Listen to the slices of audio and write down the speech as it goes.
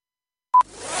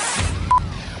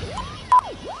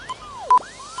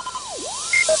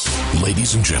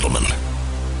Ladies and gentlemen,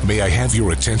 may I have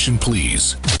your attention,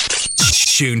 please?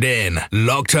 Tuned in,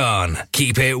 locked on,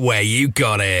 keep it where you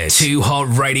got it.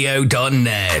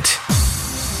 2hotradio.net.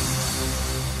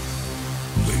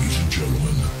 Ladies and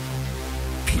gentlemen,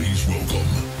 please welcome.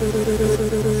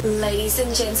 Ladies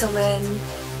and gentlemen,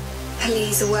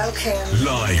 please welcome.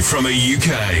 Live from the UK,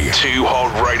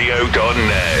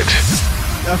 2hotradio.net.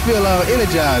 I feel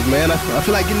energized, man. I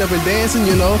feel like getting up and dancing,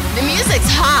 you know. The music's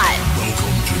hot. Welcome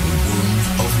to the world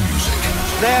of music.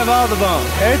 They have all the bones.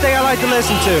 Everything I like to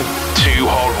listen to.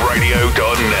 2hotradio.net.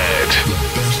 The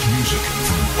best music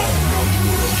from all around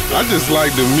the world. I just like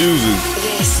the music.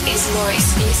 This is more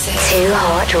exclusive. 2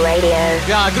 Hot Radio.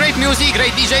 Yeah, great music,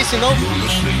 great DJs, you know. You're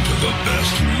listening to the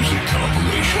best music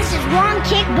compilation. This is Wrong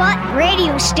Kick Butt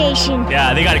Radio Station.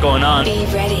 Yeah, they got it going on. Be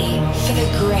ready for the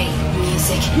great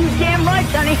music. You damn right,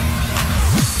 Sonny.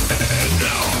 And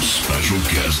now, special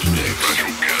guest mix.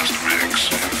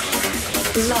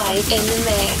 Live in the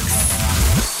mix.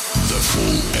 The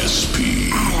full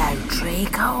SP. Hello,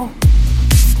 Draco.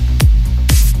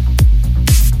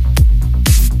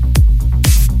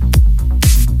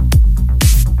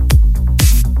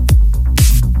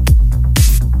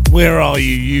 Where are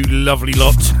you, you lovely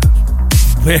lot?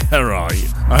 Where are you?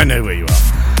 I know where you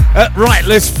are. Right,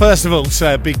 let's first of all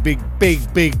say a big,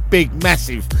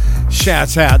 massive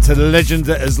shout out to the legend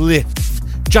that has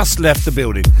just left the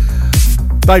building.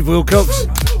 Dave Wilcox.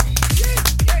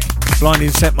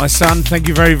 Blinding Set, my son. Thank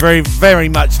you very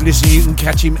much. Listen, you can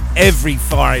catch him every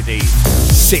Friday,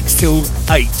 6 till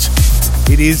 8.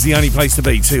 It is the only place to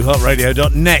be,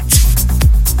 2hotradio.net.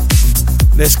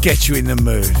 Let's get you in the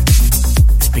mood.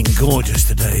 It's been gorgeous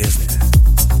today, hasn't it?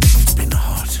 It's been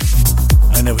hot.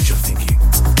 I know what you're thinking.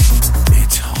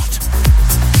 It's hot.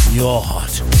 You're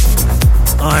hot.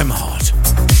 I'm hot.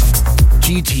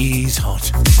 GTE's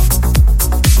hot.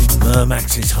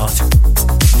 Mermax is hot.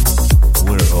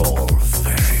 We're all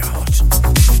very hot.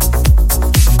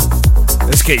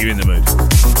 Let's get you in the mood.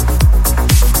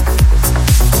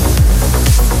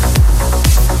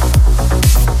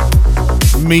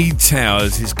 Mead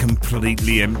Towers is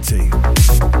completely empty.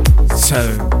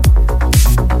 So,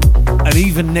 and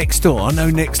even next door, I know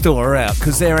next door are out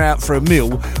because they're out for a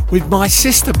meal with my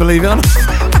sister, believe it or not.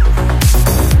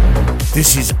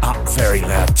 This is up very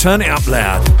loud. Turn it up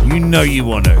loud. You know you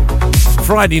want to.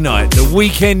 Friday night, the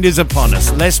weekend is upon us.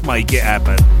 Let's make it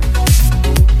happen.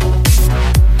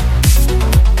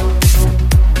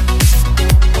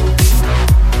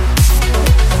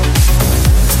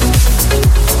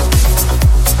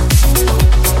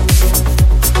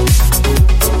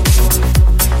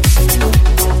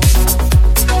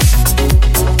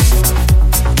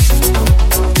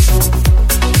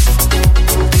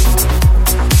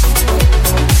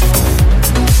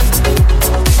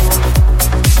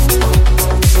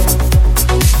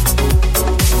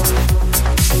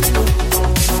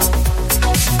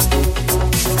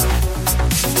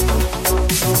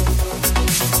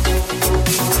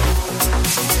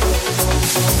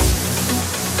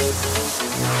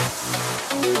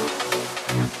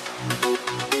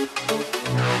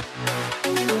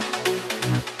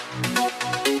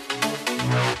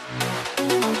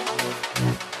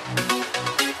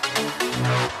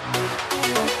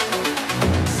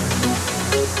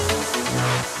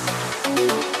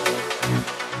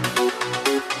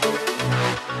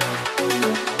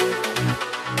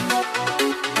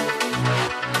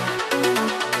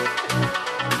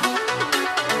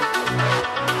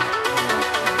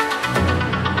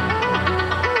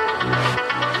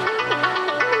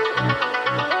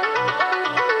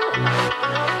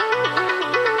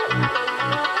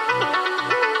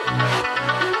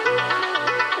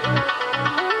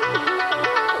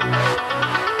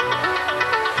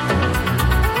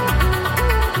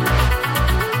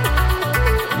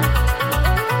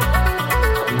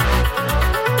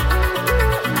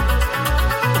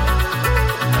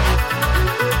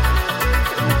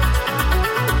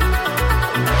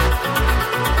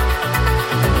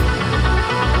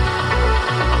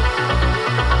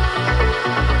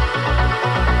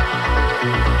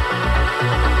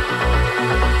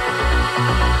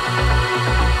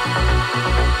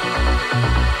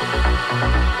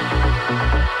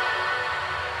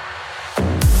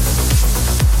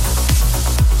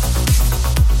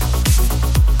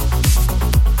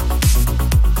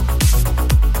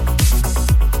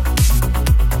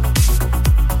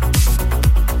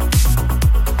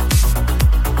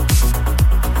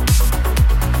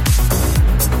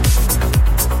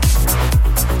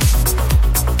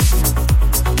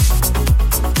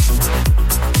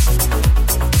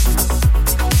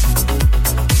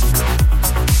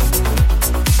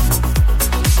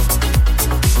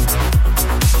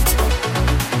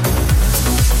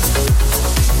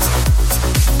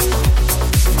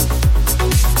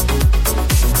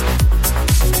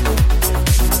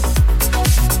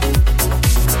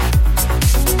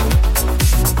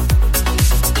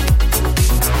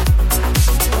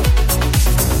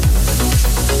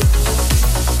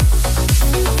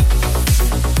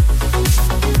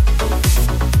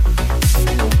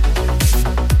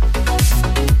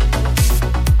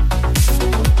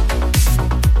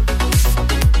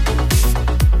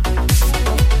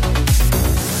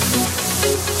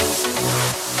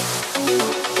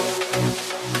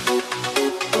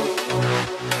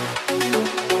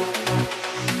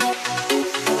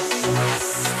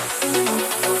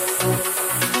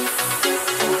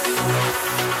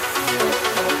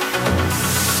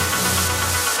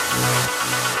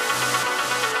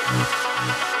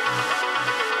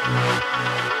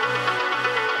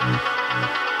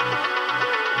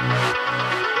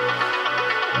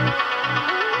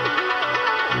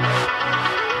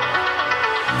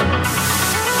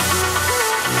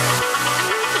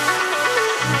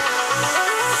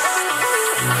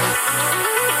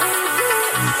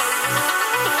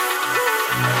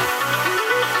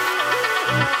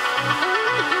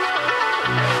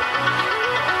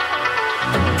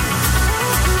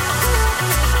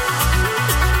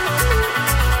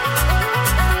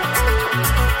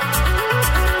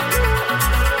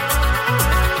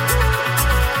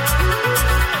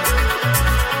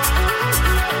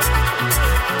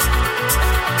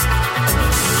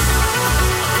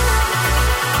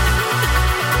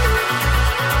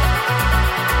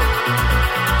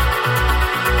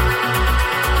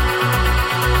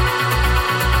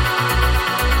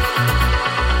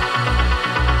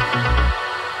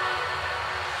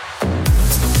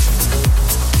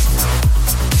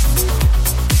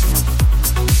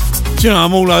 Do you know,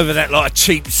 I'm all over that like a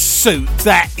cheap suit.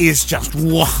 That is just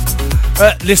what.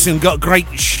 Listen, got a great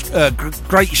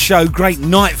show, great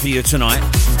night for you tonight.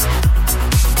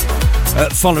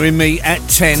 Following me at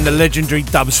 10, the legendary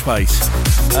Dubspace.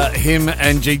 Him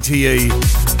and GTE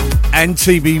and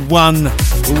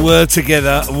TB1 were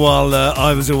together while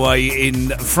I was away in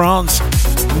France.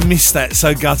 Missed that,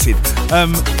 so gutted.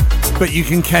 But you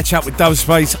can catch up with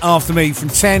Dubspace after me from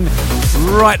 10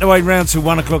 right the way round to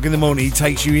 1 o'clock in the morning. He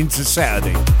takes you into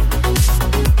Saturday.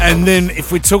 And then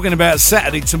if we're talking about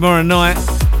Saturday, tomorrow night,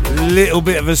 a little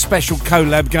bit of a special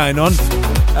collab going on.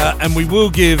 And we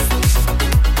will give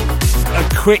a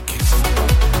quick...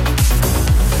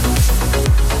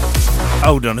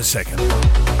 Hold on a second.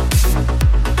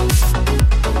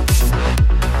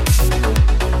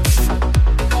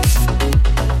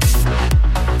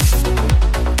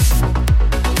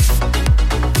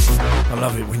 I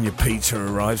love it when your pizza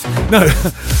arrives. No,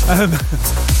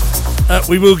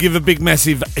 we will give a big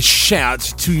massive shout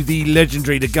to the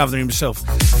legendary, the governor himself,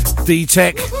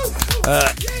 D-Tech,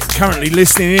 currently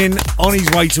listening in on his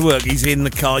way to work. He's in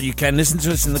the car. You can listen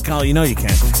to us in the car. You know you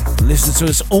can. Listen to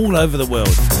us all over the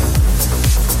world.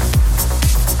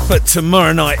 But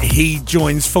tomorrow night he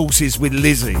joins forces with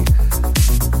Lizzie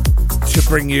to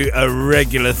bring you a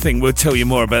regular thing. We'll tell you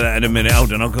more about that in a minute.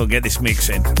 Hold on, I've got to get this mix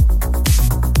in.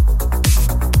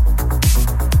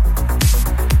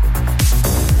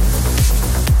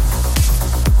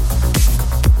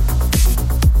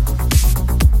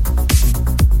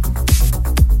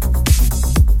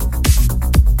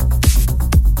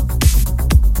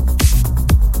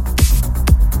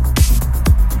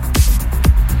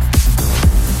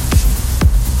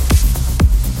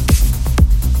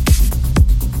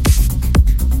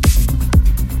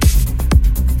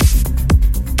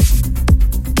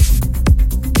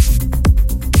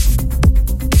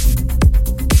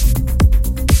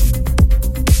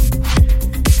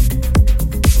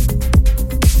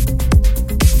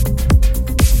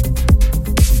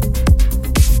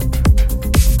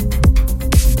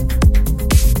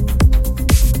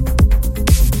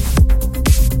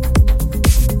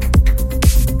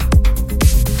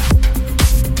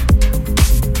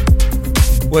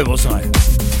 Where was I?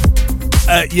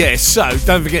 Yeah, so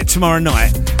don't forget tomorrow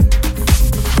night,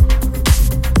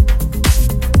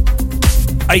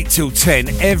 8 till 10,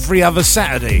 every other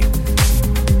Saturday,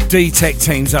 D-Tech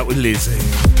teams up with Lizzie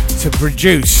to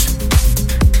produce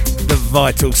the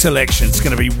Vital Selection. It's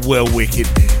going to be well wicked.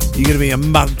 You're going to be a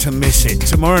mug to miss it.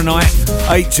 Tomorrow night,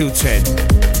 8 till 10.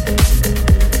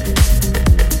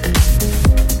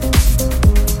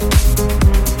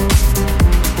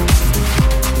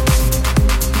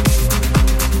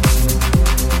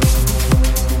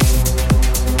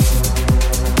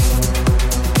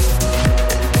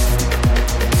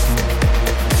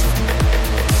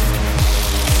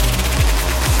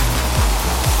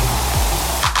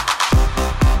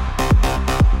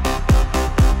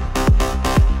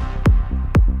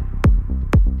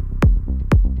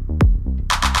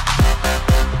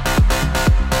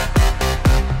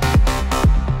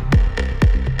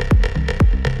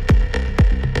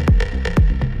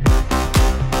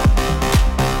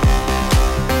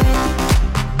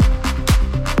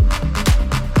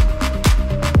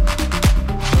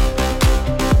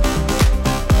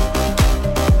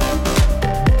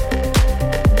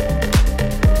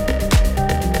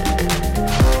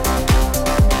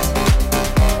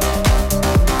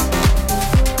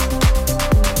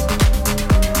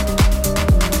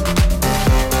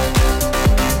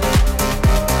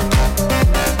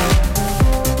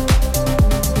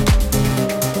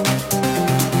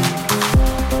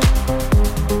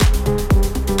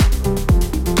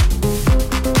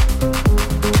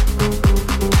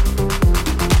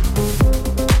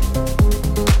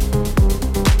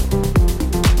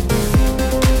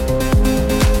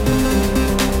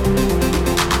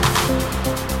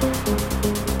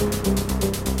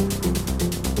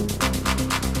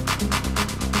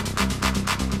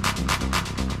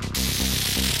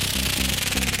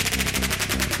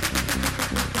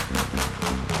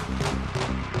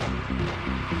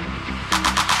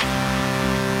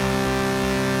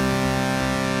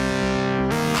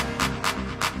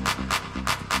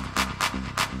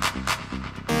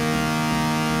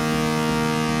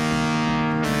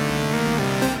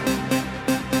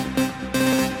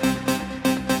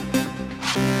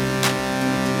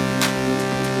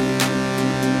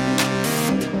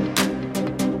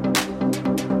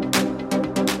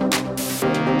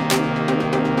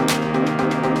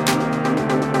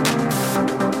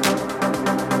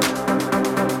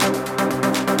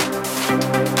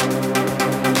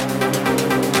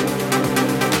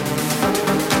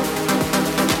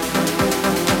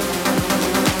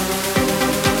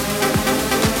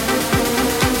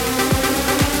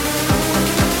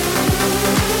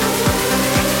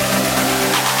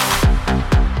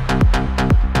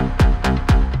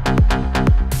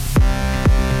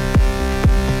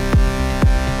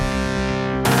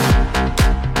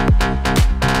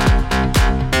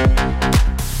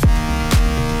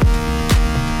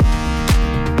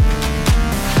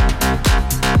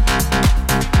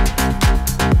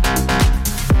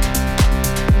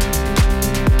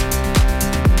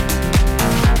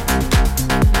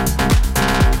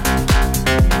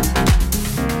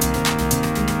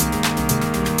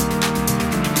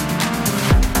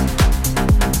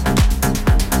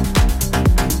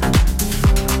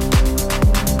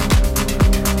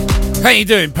 How you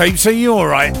doing, peeps? Are you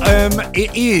alright?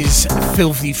 It is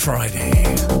Filthy Friday.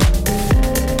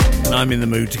 And I'm in the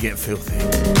mood to get filthy.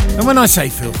 And when I say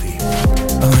filthy,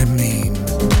 I mean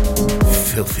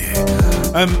filthy.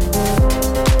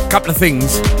 Couple of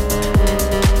things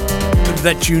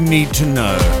that you need to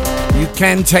know. You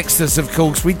can text us, of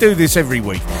course. We do this every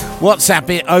week. WhatsApp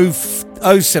it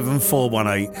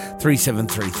 07418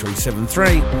 373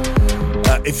 373.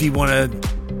 If you want to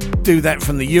do that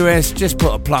from the US, just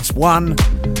put a +1.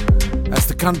 That's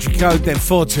the country code, then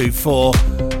 424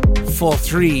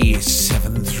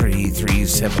 4373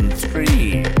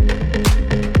 373.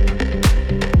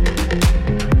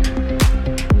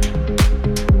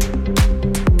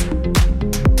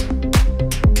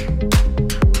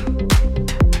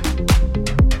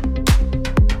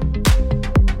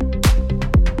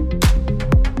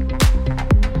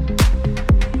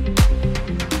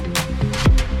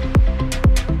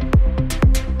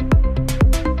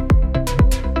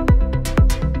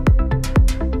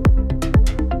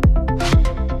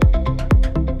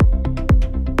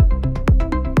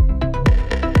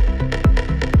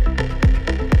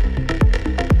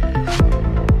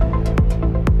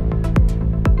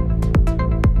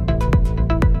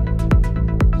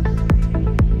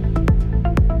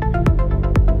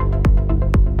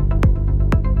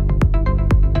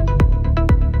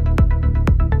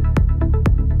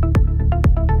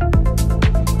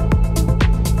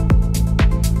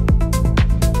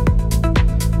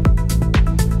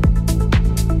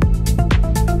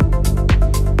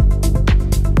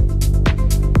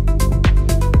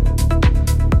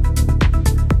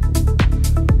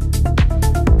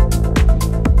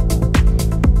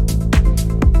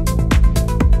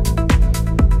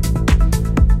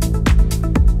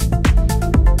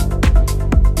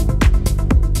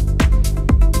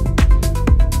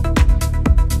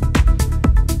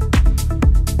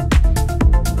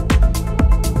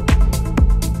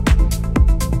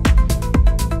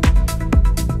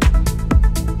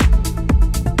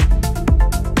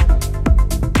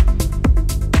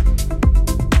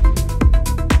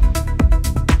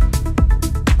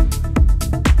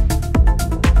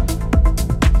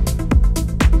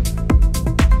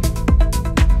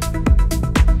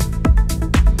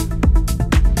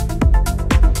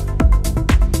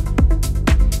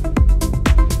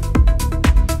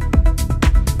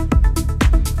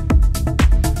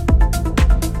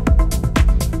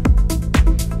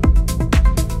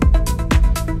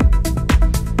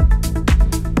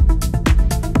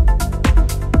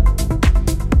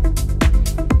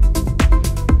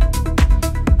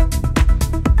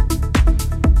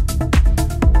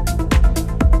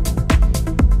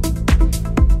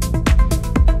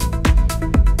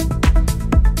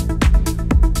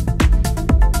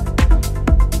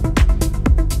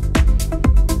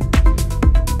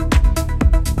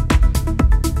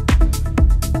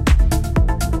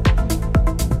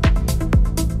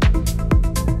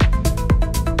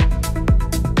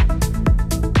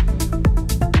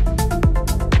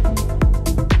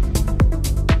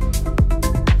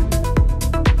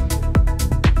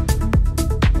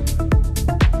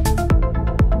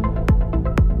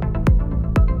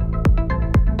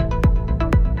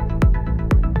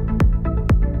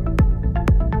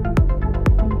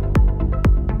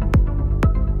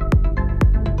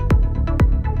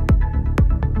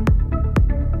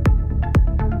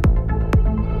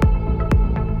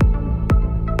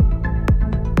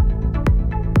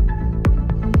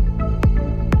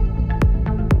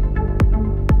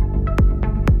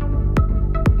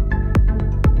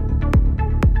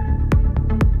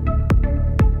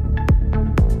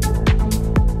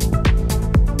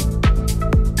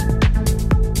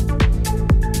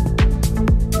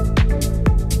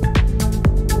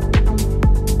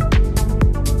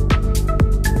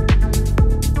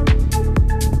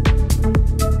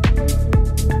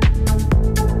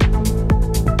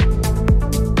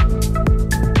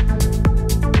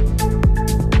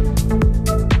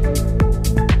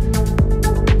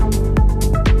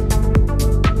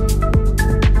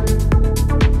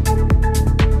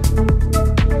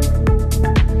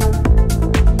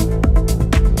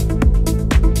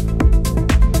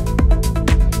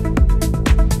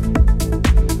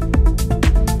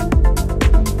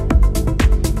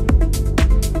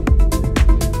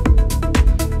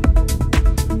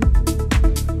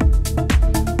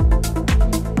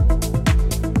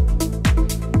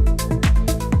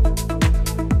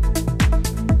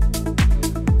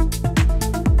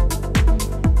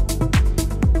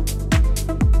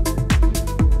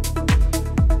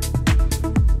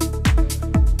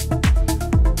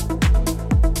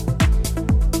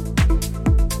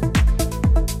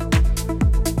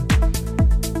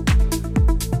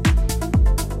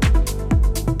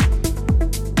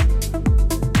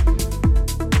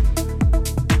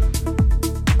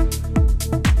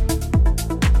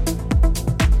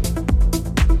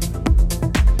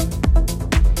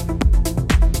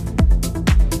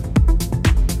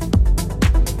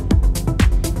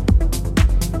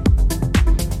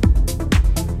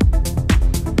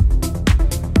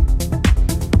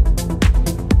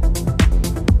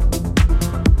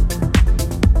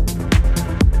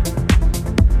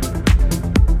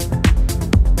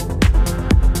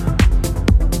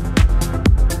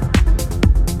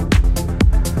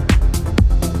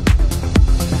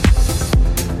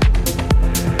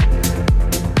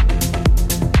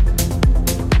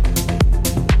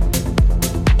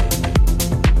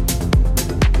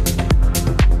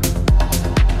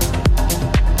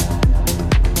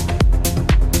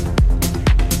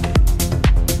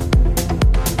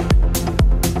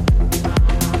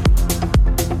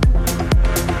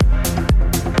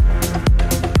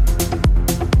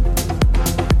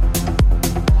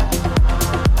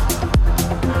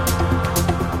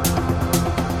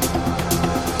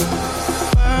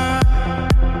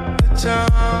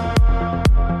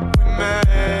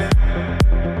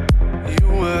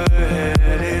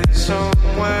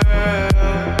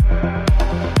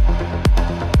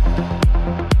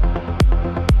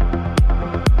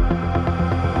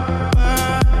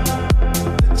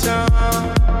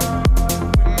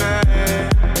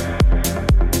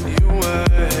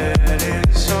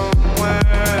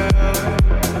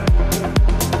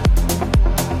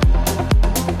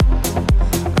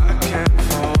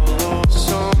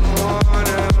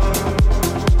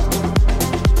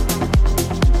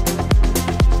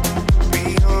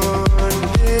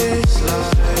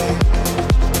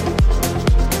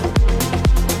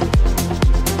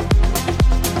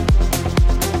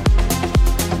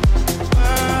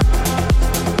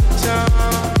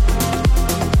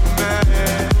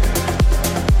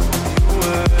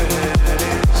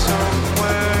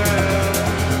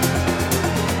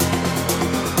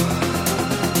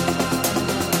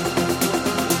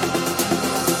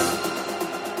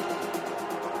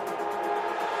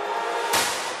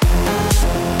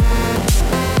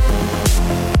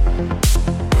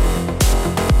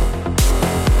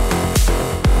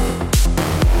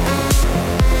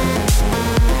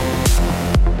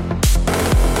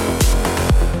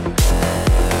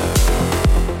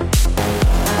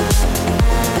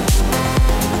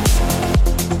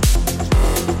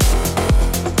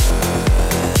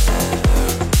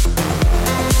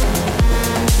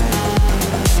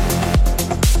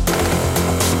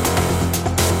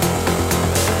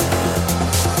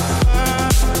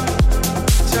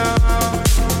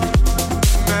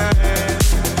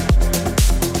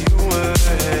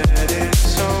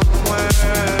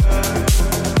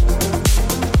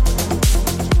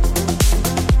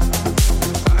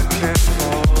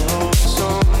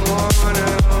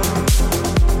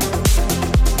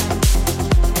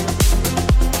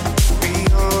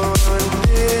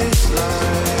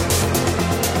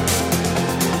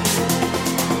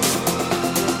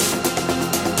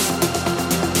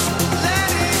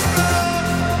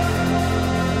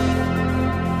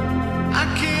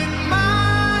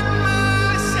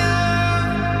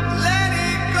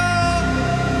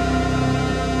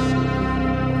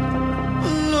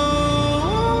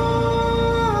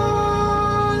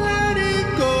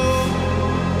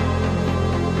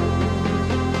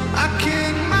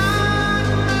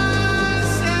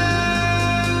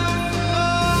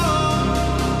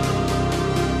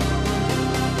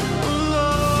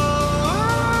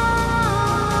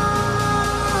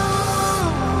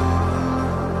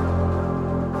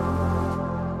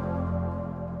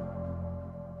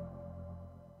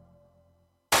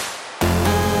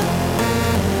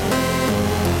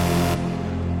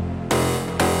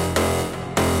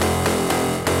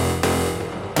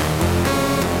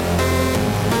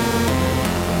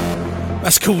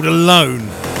 That's called Alone,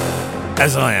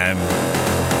 as I am.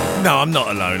 No, I'm not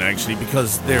alone, actually,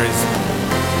 because there's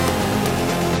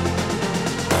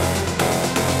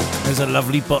a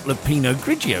lovely bottle of Pinot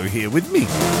Grigio here with me.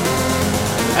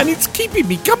 And it's keeping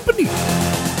me company.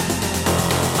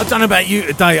 I don't know about you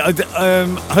today.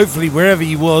 Hopefully, wherever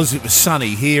you was, it was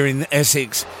sunny. Here in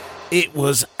Essex, it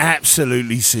was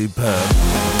absolutely superb.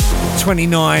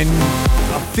 29,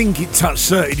 I think it touched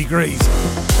 30 degrees.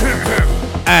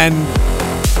 And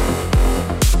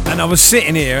I was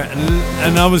sitting here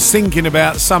and I was thinking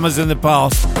about summers in the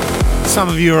past. Some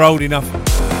of you are old enough.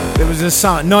 There was a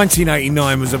summer,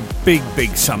 1989 was a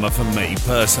big summer for me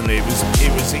personally. It was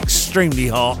extremely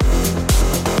hot.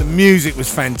 The music was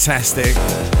fantastic.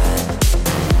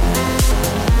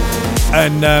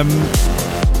 And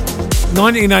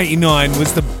 1989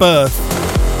 was the birth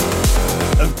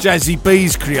of Jazzy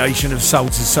B's creation of Soul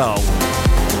to Soul.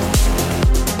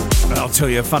 And I'll tell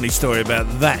you a funny story about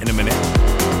that in a minute.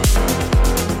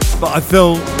 But I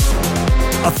thought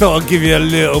I'd give you a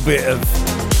little bit of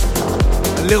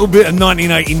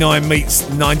 1989 meets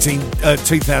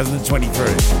 2023.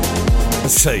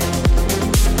 Let's see.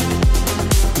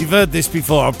 You've heard this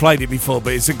before, I've played it before,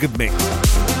 but it's a good mix.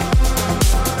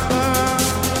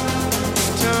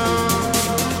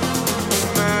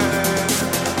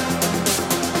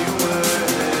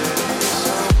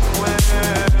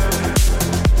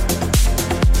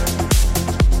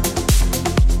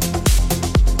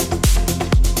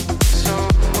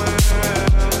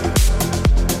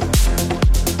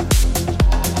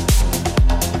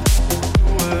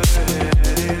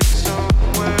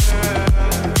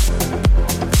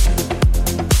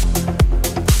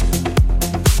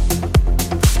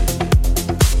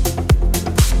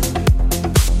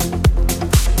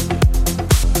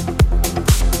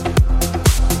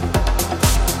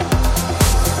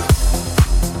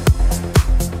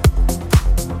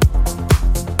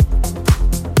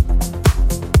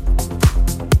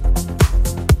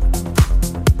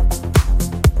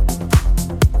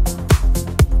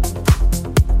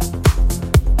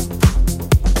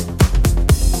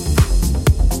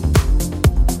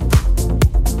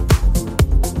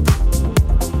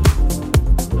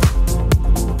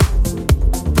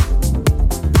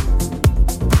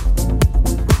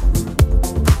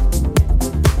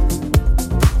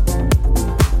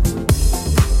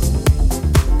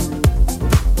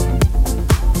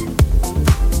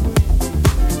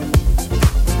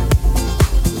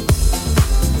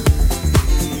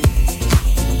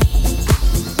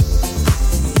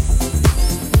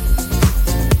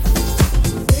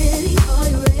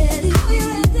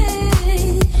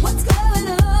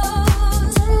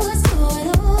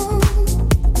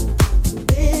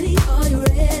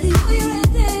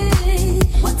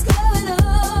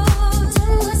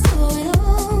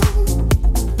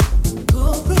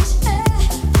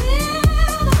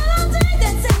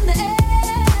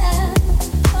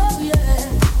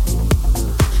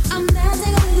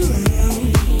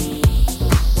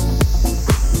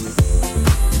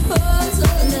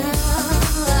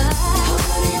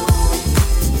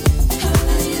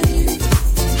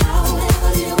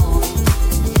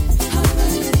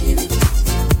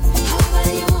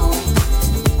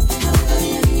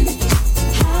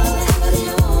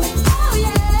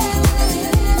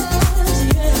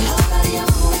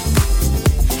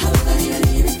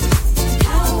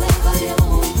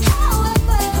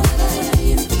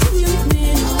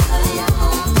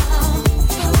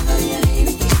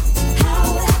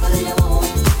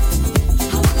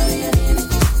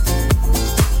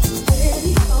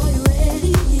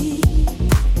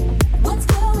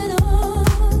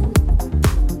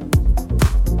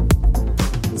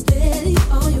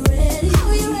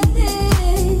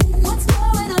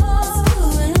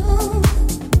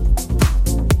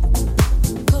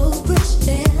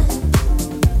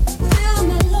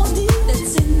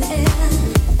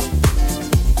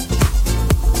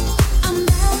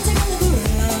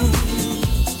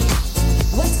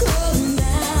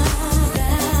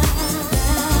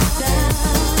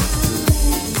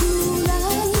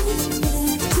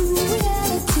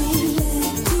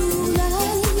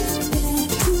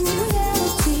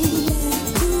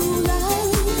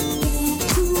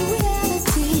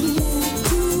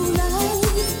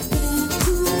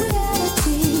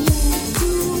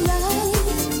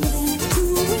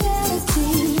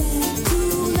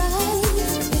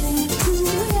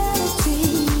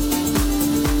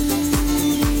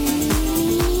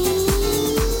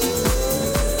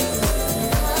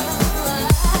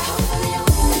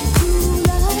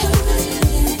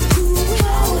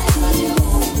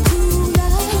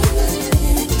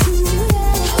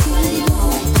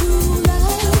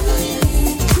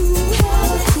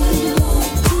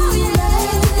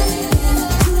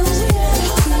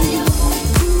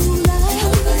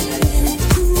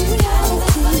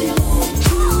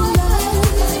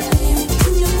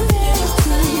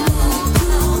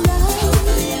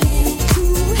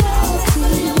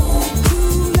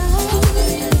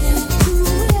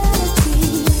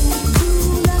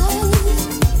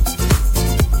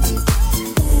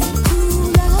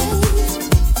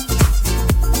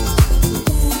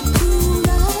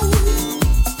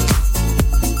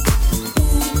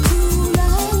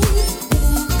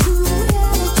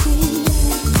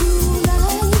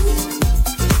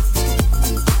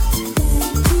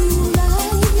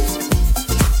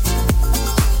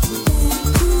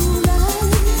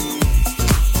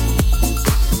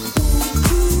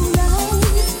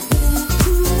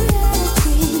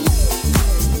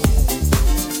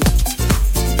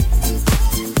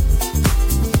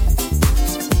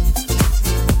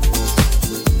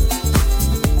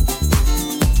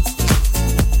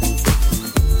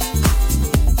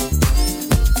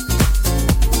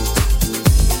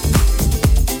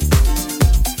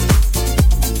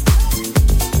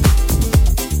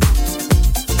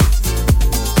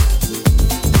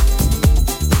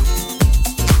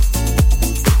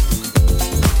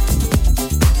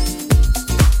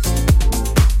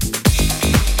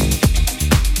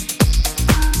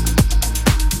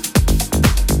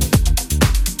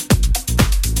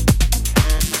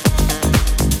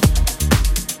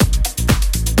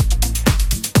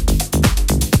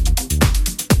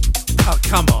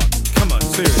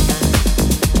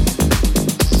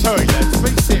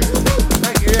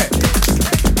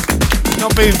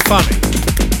 being funny.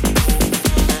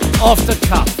 Off the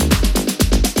cuff.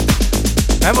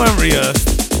 That weren't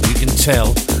rehearsed, you can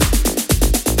tell.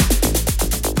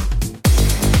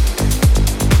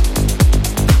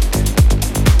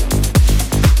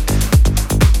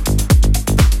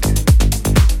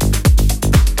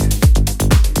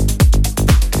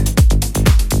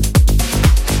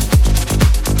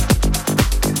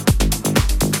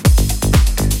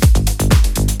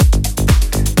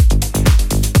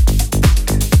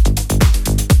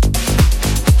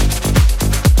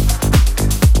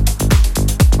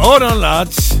 Hold on,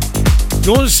 lads.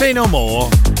 Don't say no more.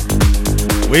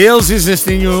 Wales is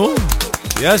listening, you know.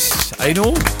 Yes, I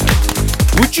know.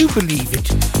 Would you believe it?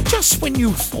 Just when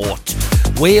you thought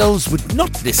Wales would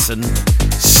not listen,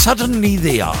 suddenly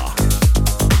they are.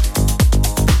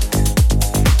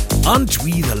 Aren't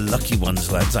we the lucky ones,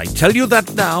 lads? I tell you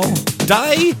that now.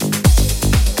 Die?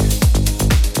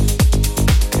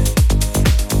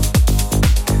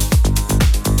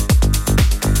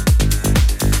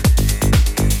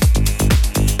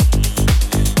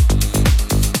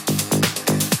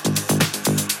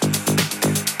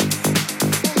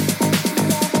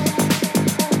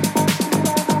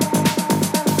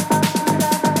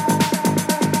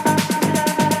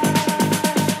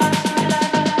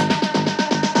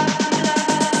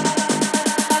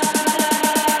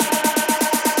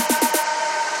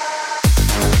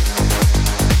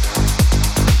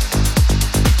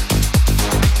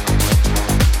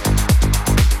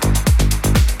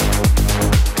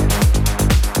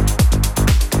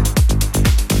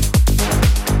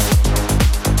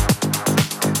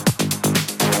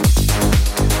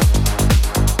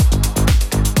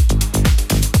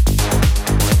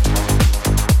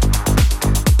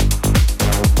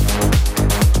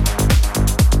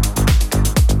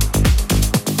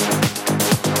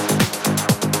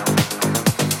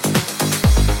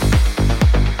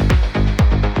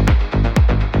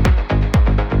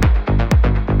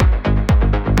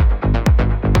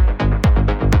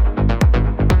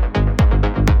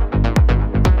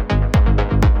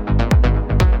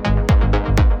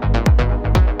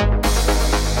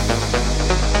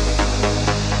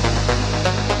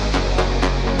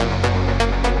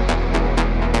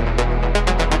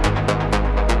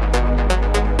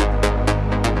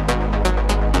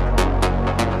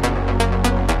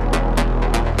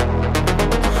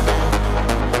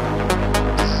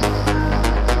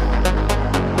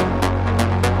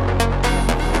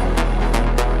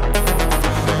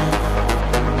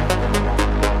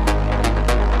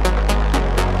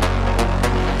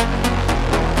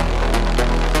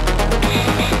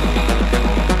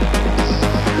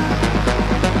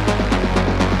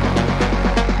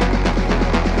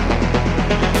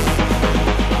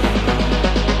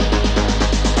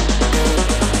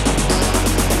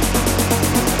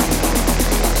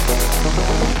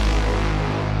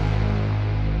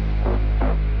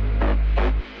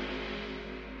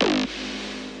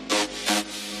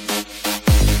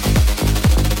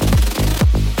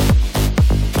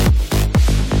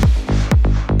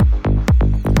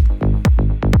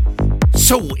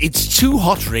 So it's Too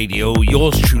Hot Radio,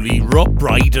 yours truly, Rob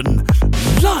Brydon,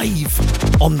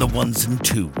 live on the ones and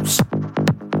twos.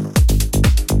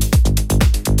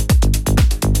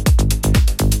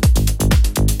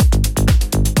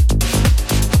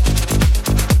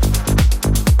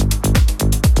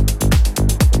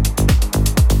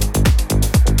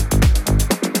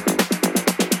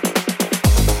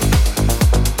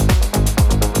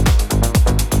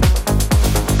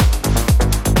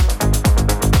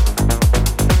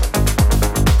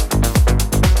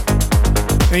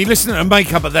 Now you listen to the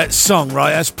makeup of that song,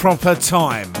 right? That's Proper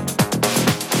Time.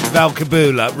 Val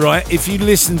Kabula, right? If you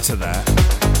listen to that.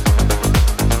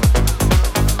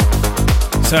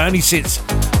 So it only sits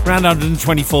around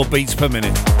 124 beats per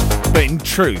minute. But in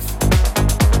truth.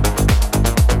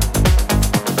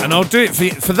 And I'll do it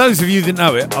for those of you that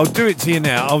know it, I'll do it to you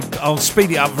now. I'll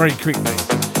speed it up very quickly.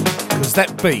 Because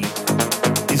that beat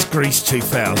is Grease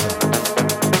 2000.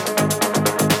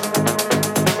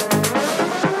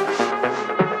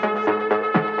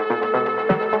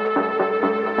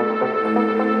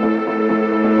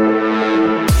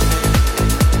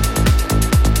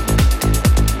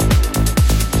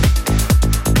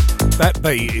 That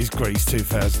beat is Grease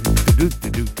 2000.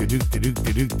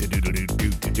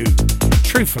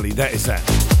 Truthfully, that is that.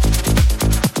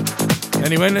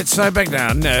 Anyway, let's slow back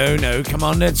down. No, come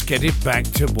on, let's get it back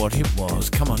to what it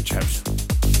was. Come on, chaps.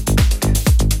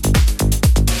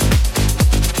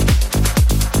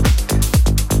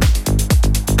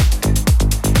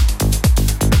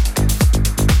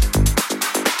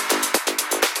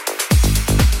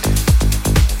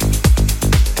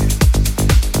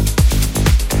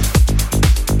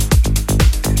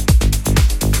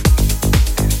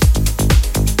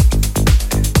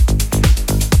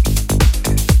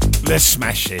 Let's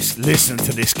smash this. Listen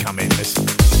to this coming. Listen.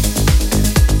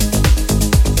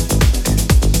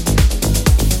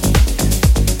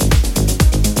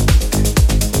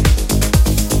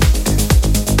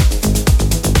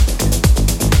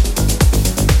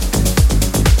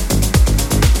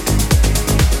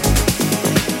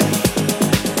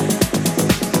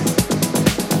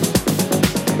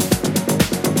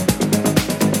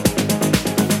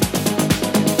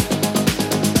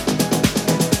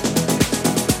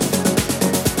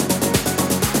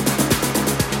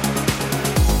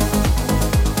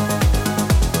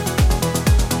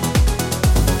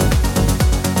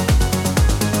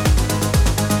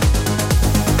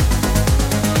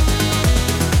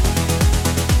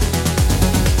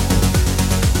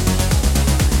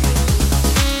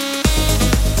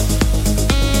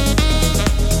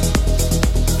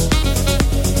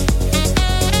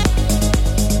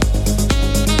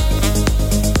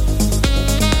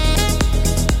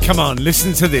 Come on,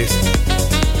 listen to this.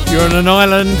 You're on an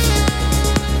island.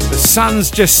 The sun's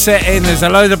just setting. There's a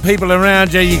load of people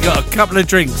around you. You got a couple of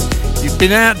drinks. You've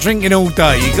been out drinking all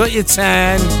day. You got your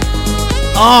tan.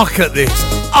 Arc at this.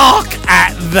 Arc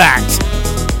at that.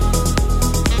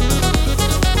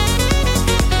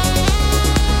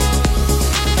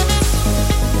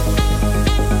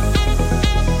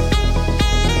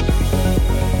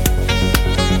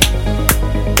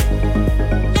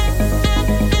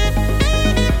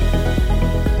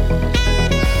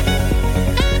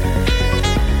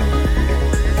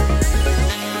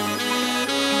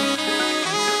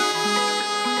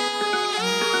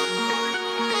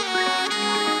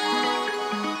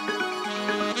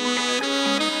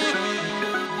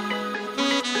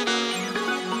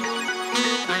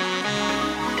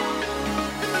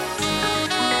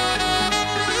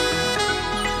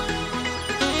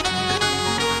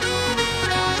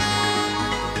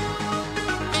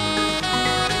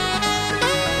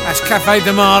 That's Cafe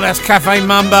de Mar, that's Cafe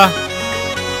Mamba.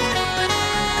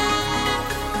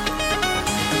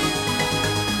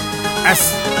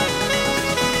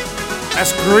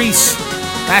 That's Greece.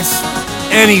 That's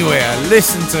anywhere.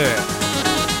 Listen to it.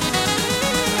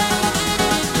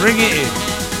 Bring it in.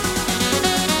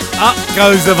 Up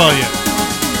goes the volume.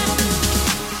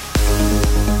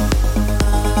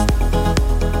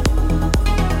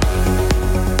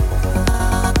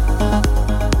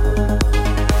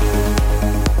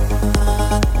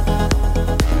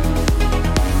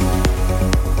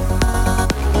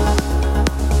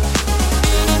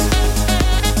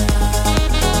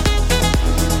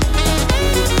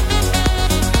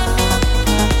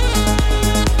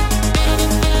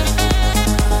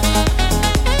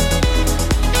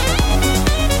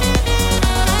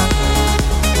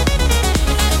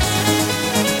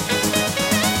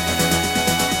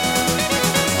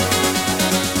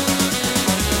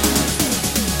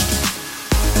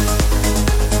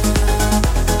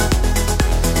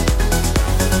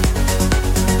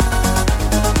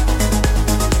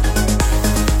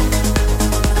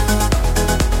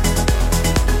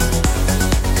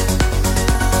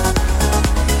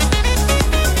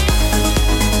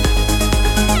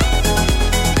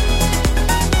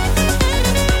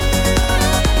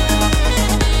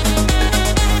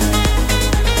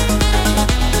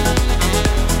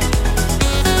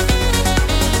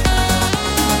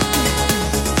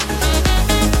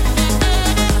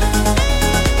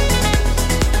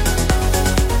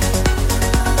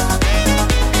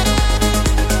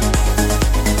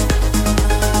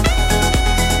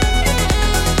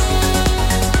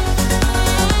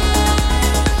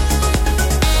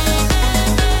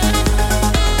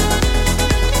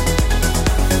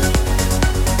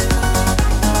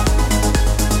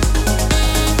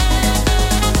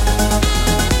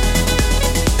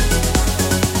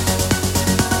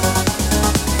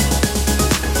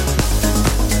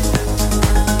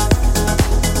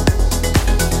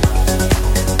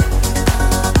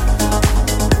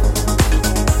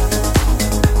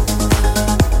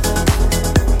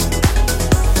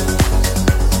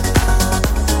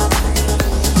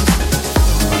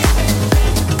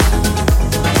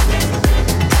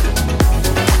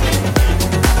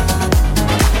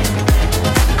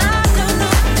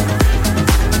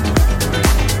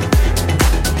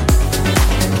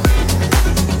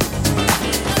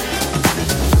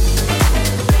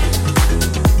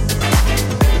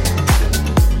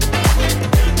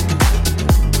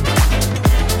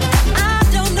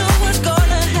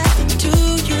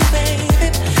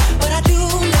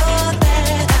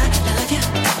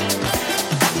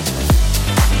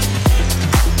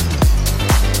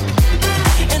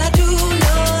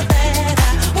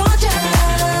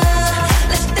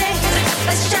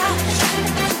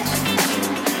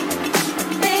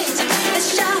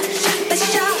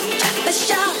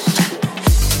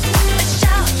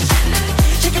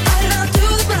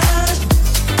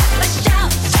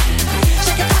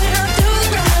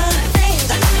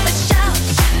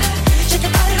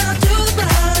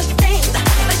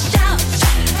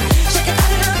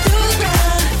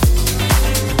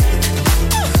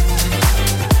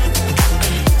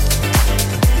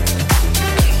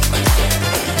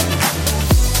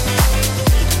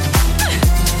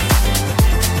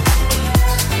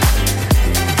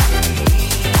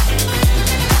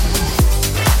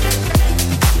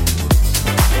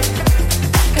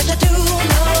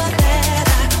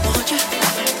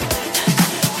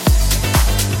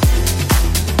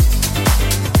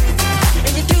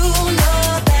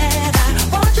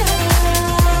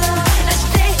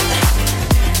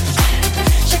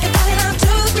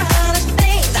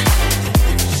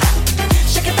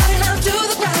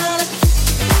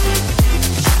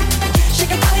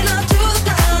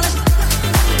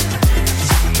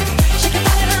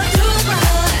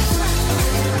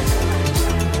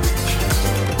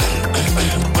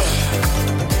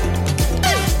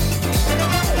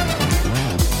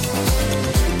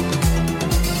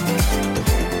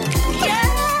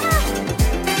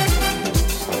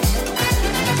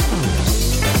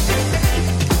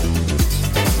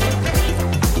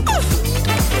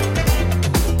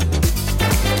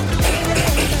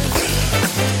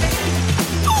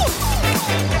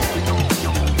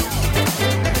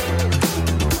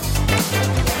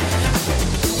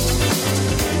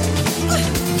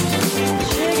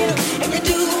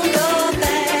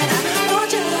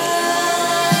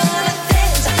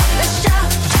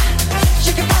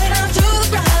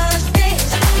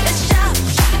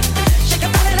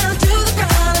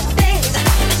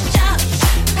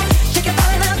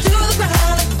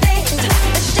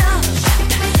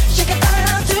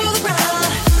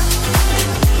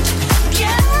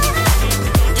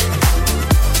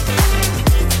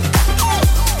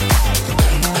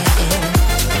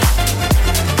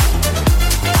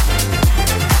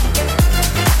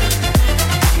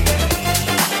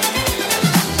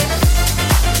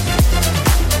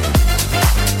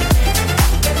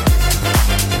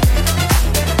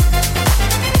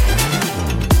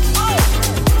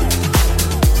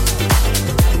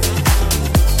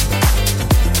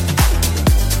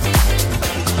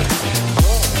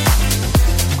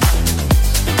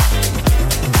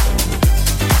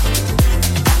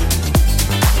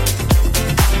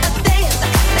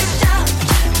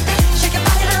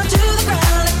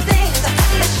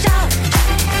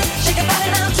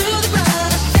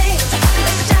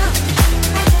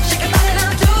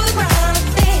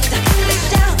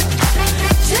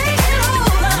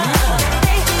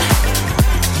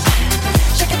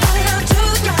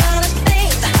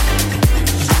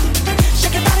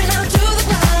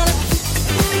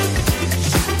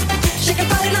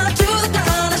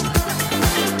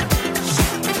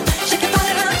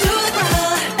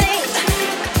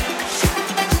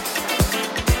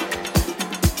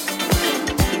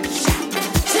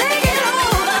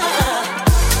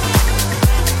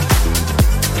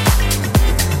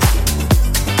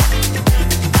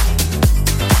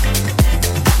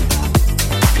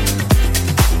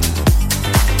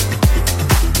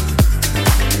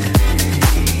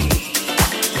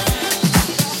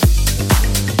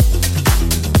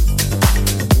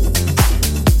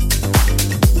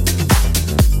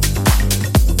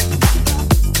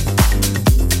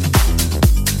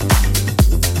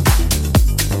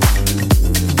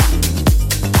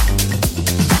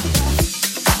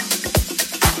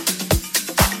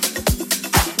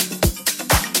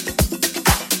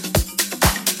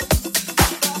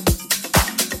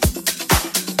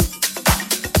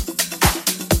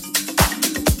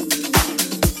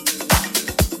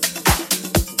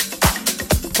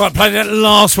 Right, play that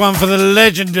last one for the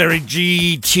legendary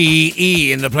GTE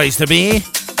in the place to be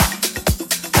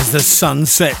as the sun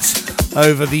sets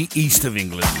over the east of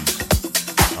England.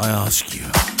 I ask you,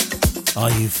 are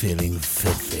you feeling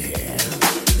filthy?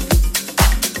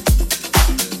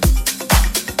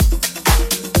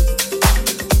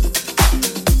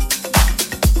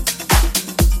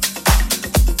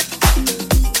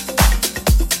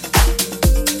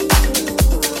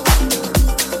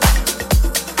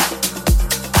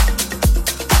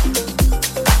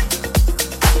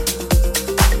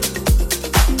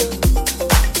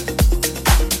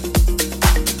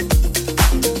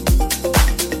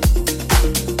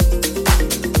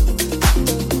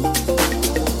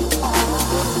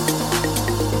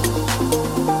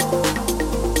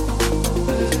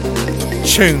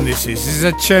 Tune this is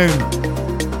a tune.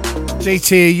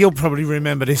 GT, you'll probably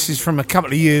remember this is from a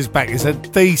couple of years back. It's a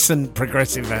decent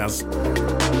progressive house,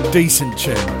 decent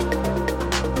tune.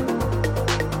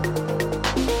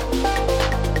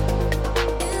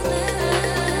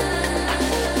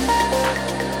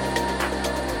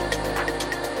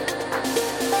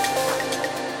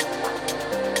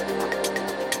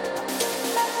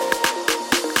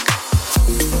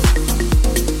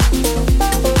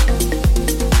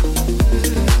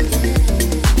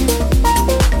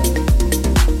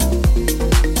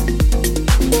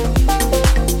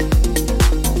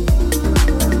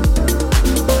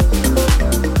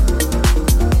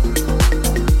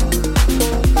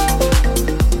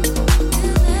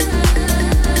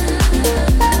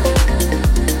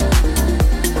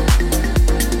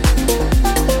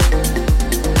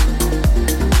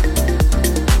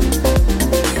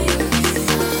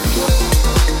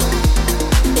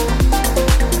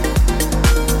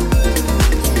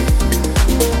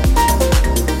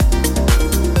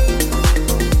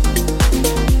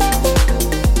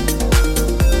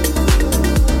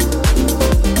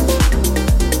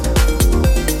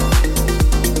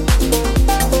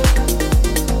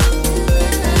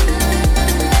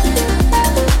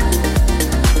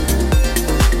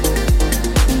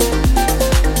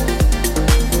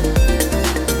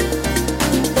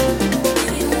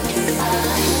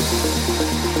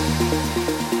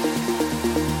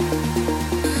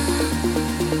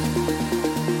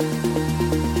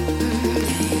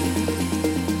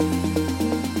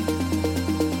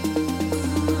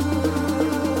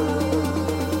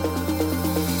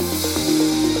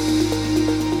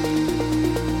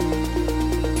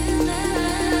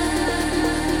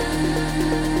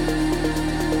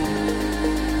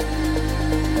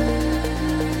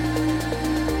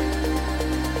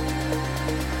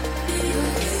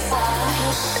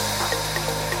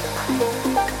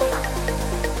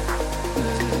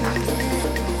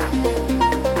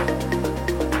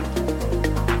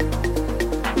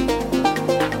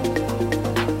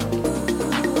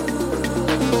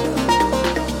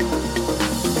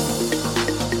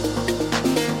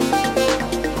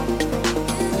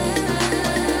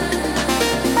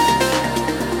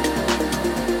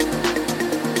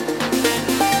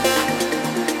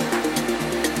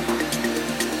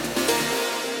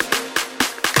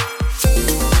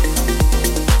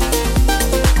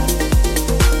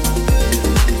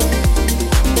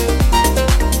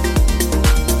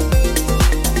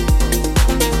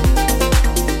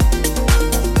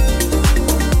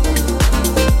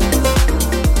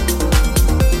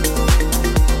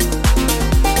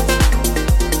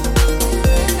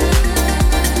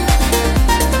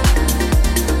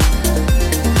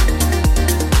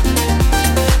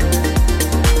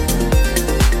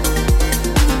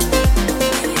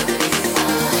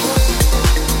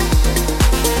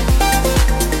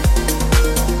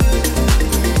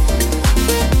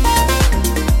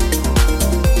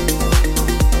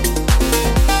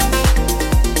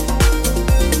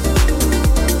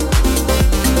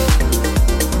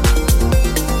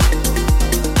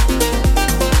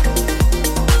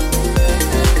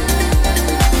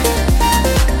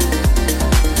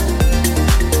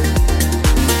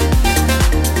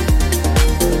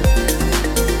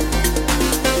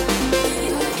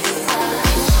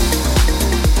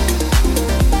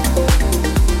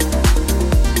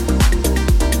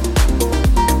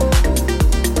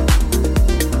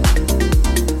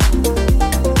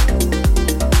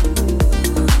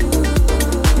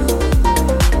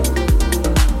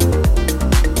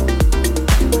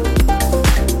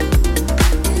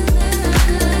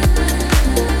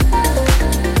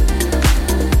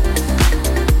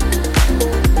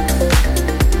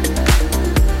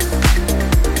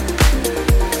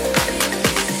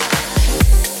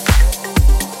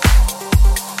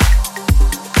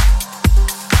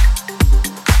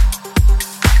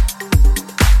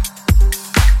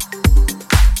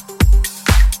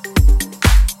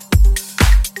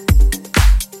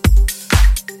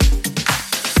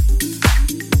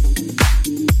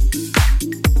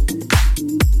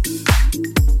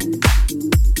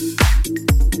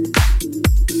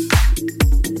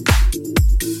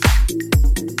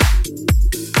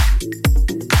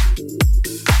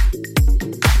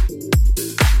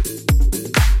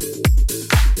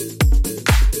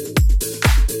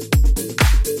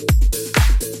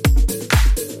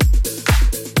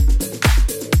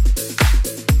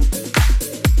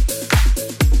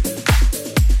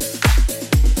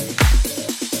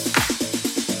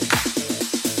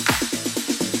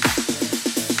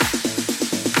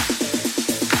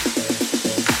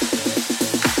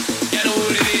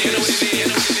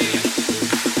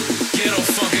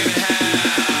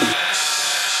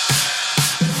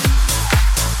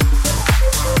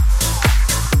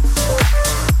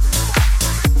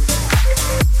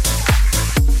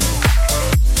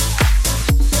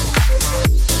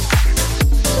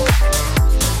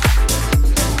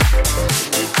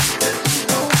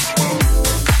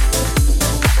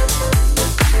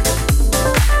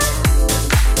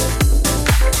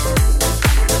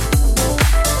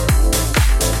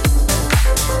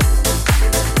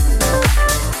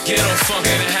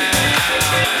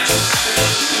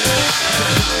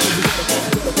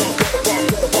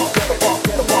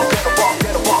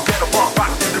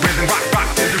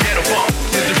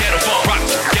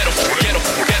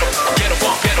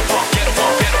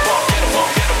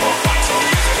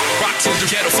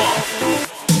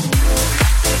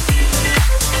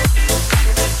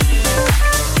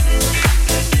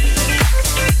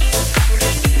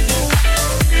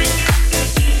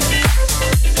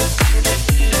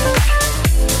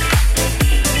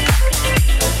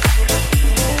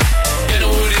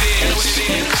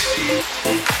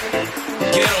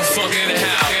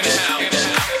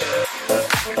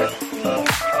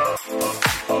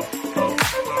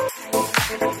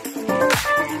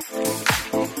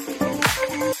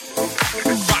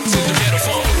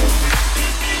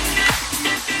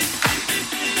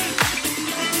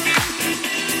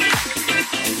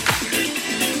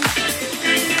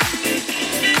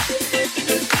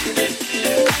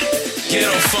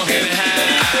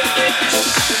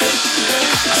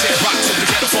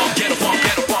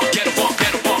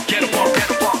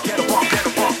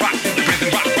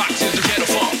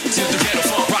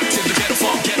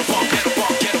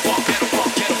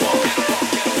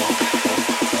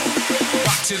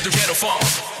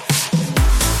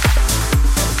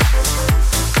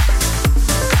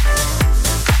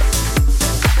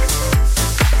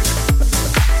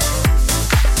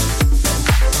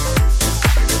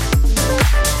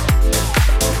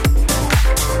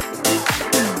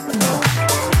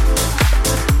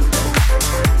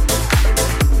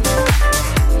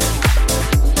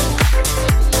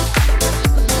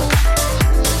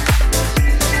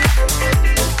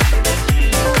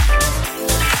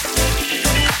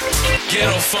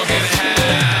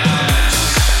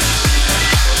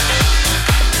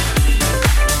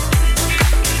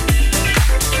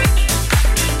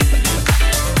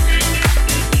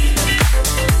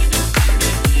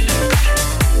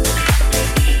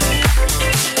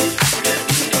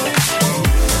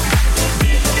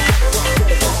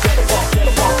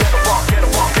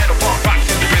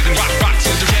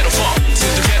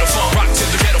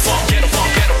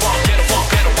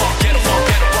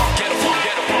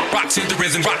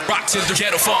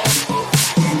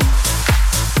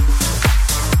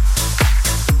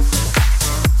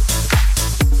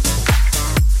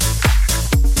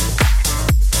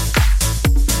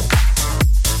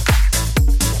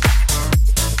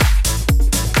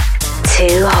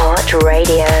 Too Hot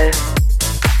Radio.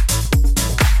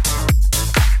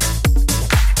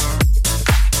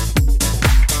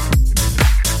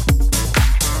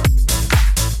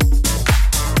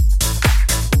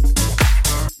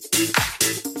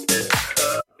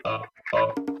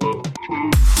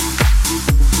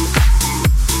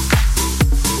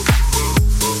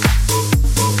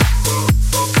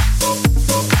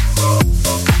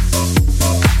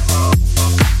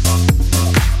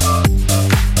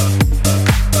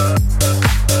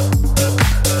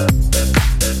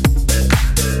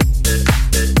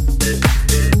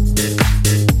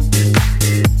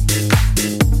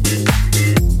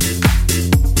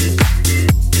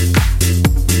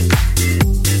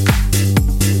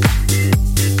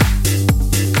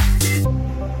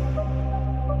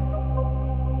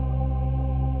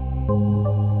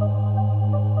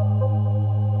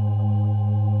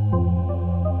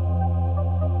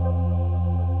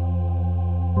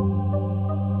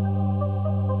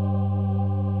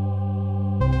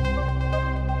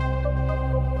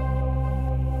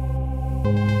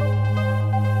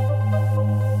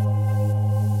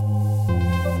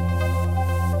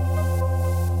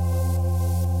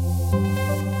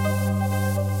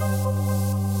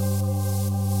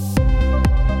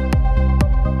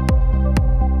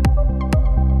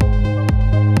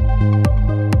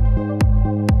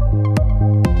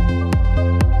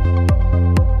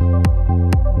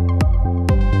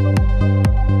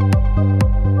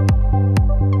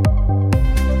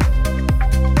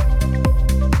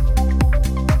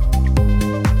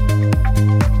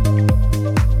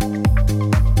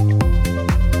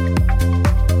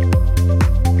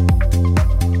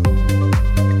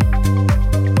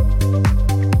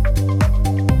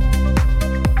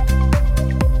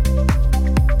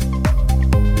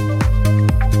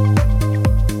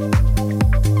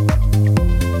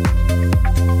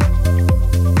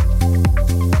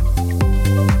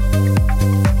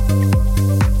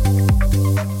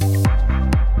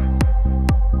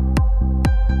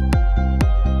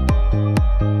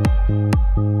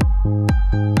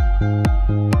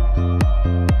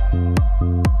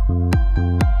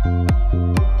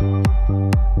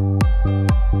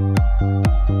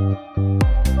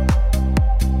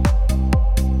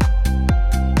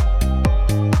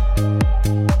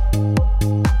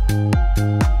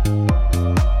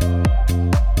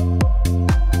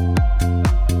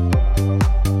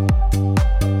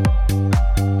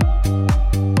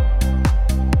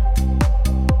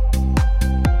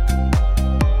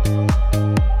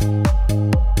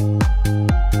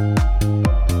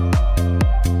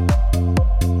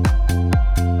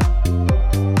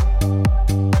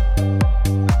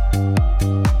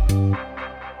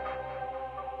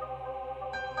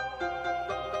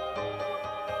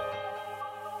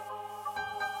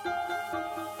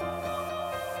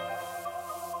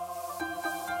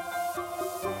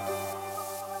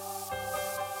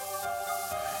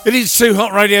 It is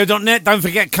 2hotradio.net. Don't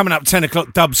forget, coming up 10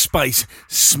 o'clock, Dub Space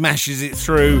smashes it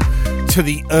through to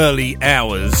the early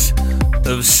hours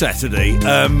of Saturday.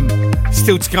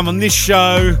 Still to come on this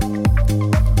show,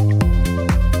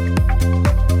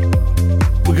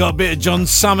 we got a bit of John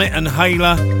Summit and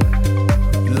Hayla.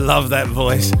 Love that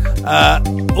voice.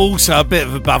 Also a bit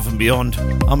of Above and Beyond.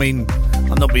 I mean,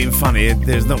 I'm not being funny.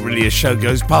 There's not really a show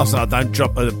goes past that I don't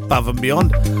drop Above and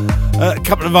Beyond. A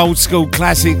couple of old school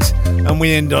classics, and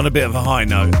we end on a bit of a high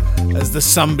note as the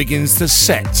sun begins to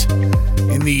set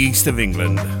in the east of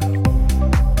England.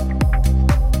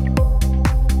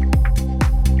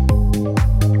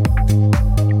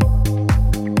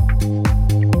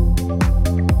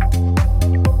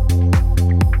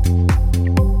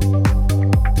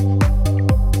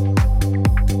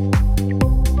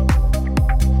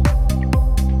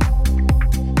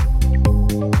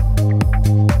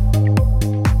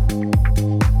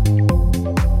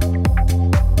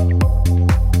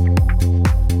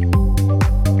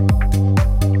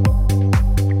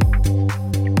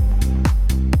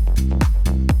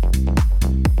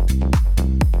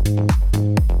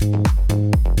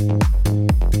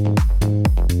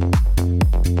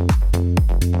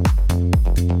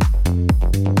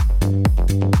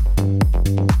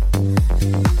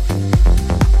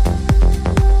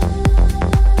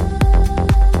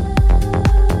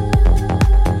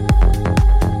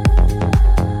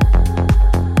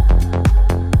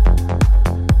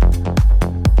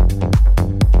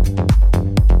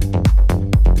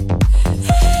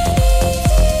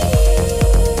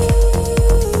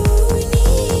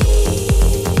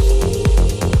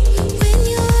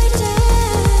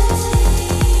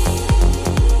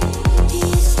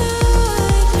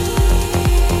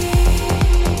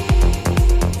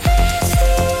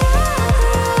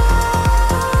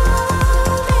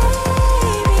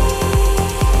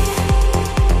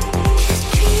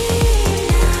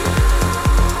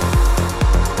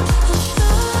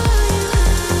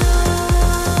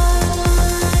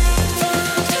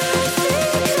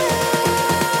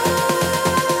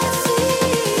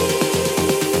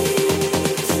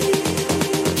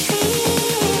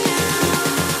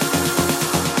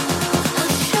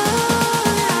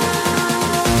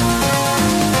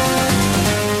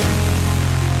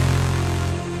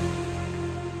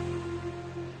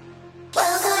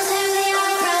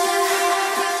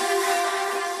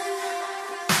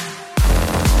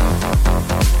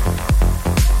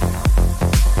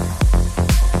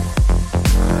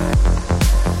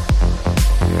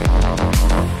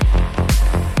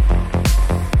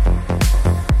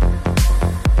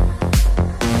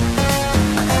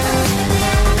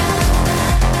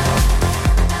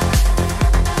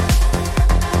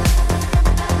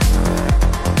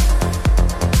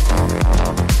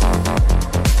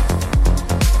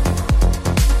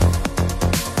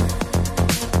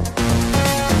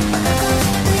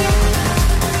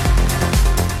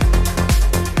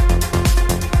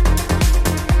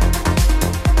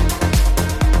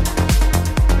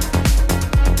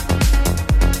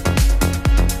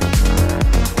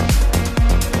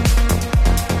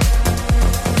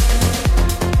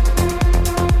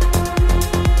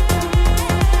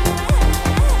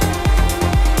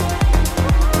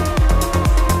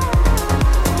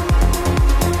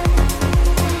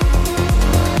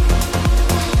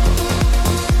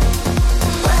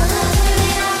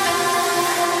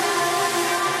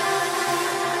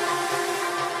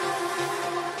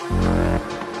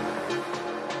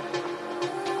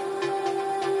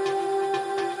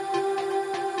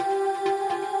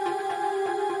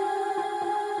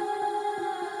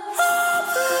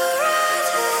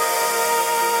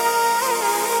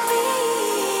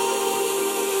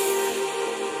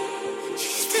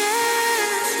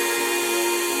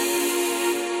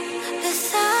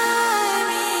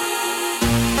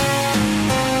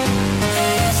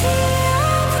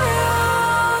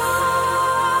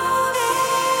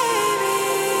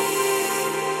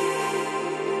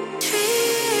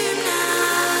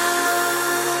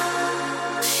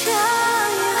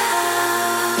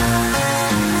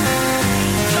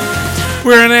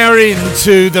 We're an hour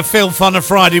into the Filth on a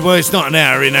Friday. Well, it's not an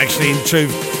hour in, actually. In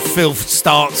truth, Filth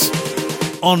starts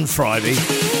on Friday. We've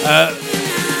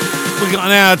got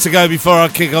an hour to go before I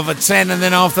kick off at 10, and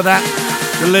then after that,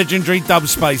 the legendary Dub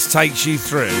Space takes you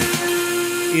through.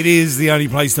 It is the only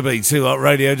place to be,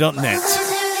 2hotradio.net.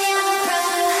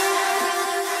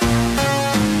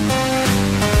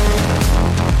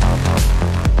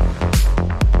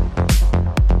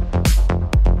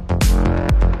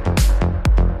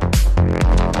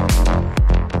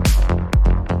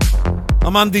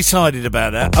 I'm undecided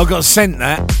about that. I got sent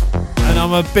that, and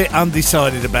I'm a bit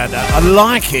undecided about that. I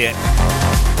like it,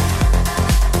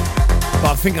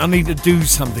 but I think I need to do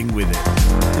something with it.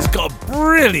 It's got a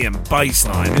brilliant bass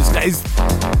line.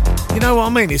 You know what I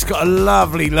mean? It's got a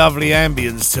lovely, lovely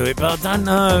ambience to it, but I don't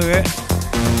know.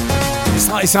 It's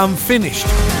like it's unfinished.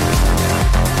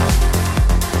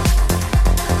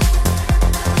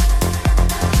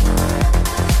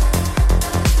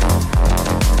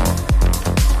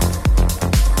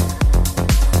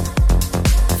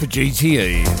 For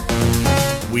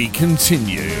GTE, we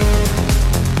continue.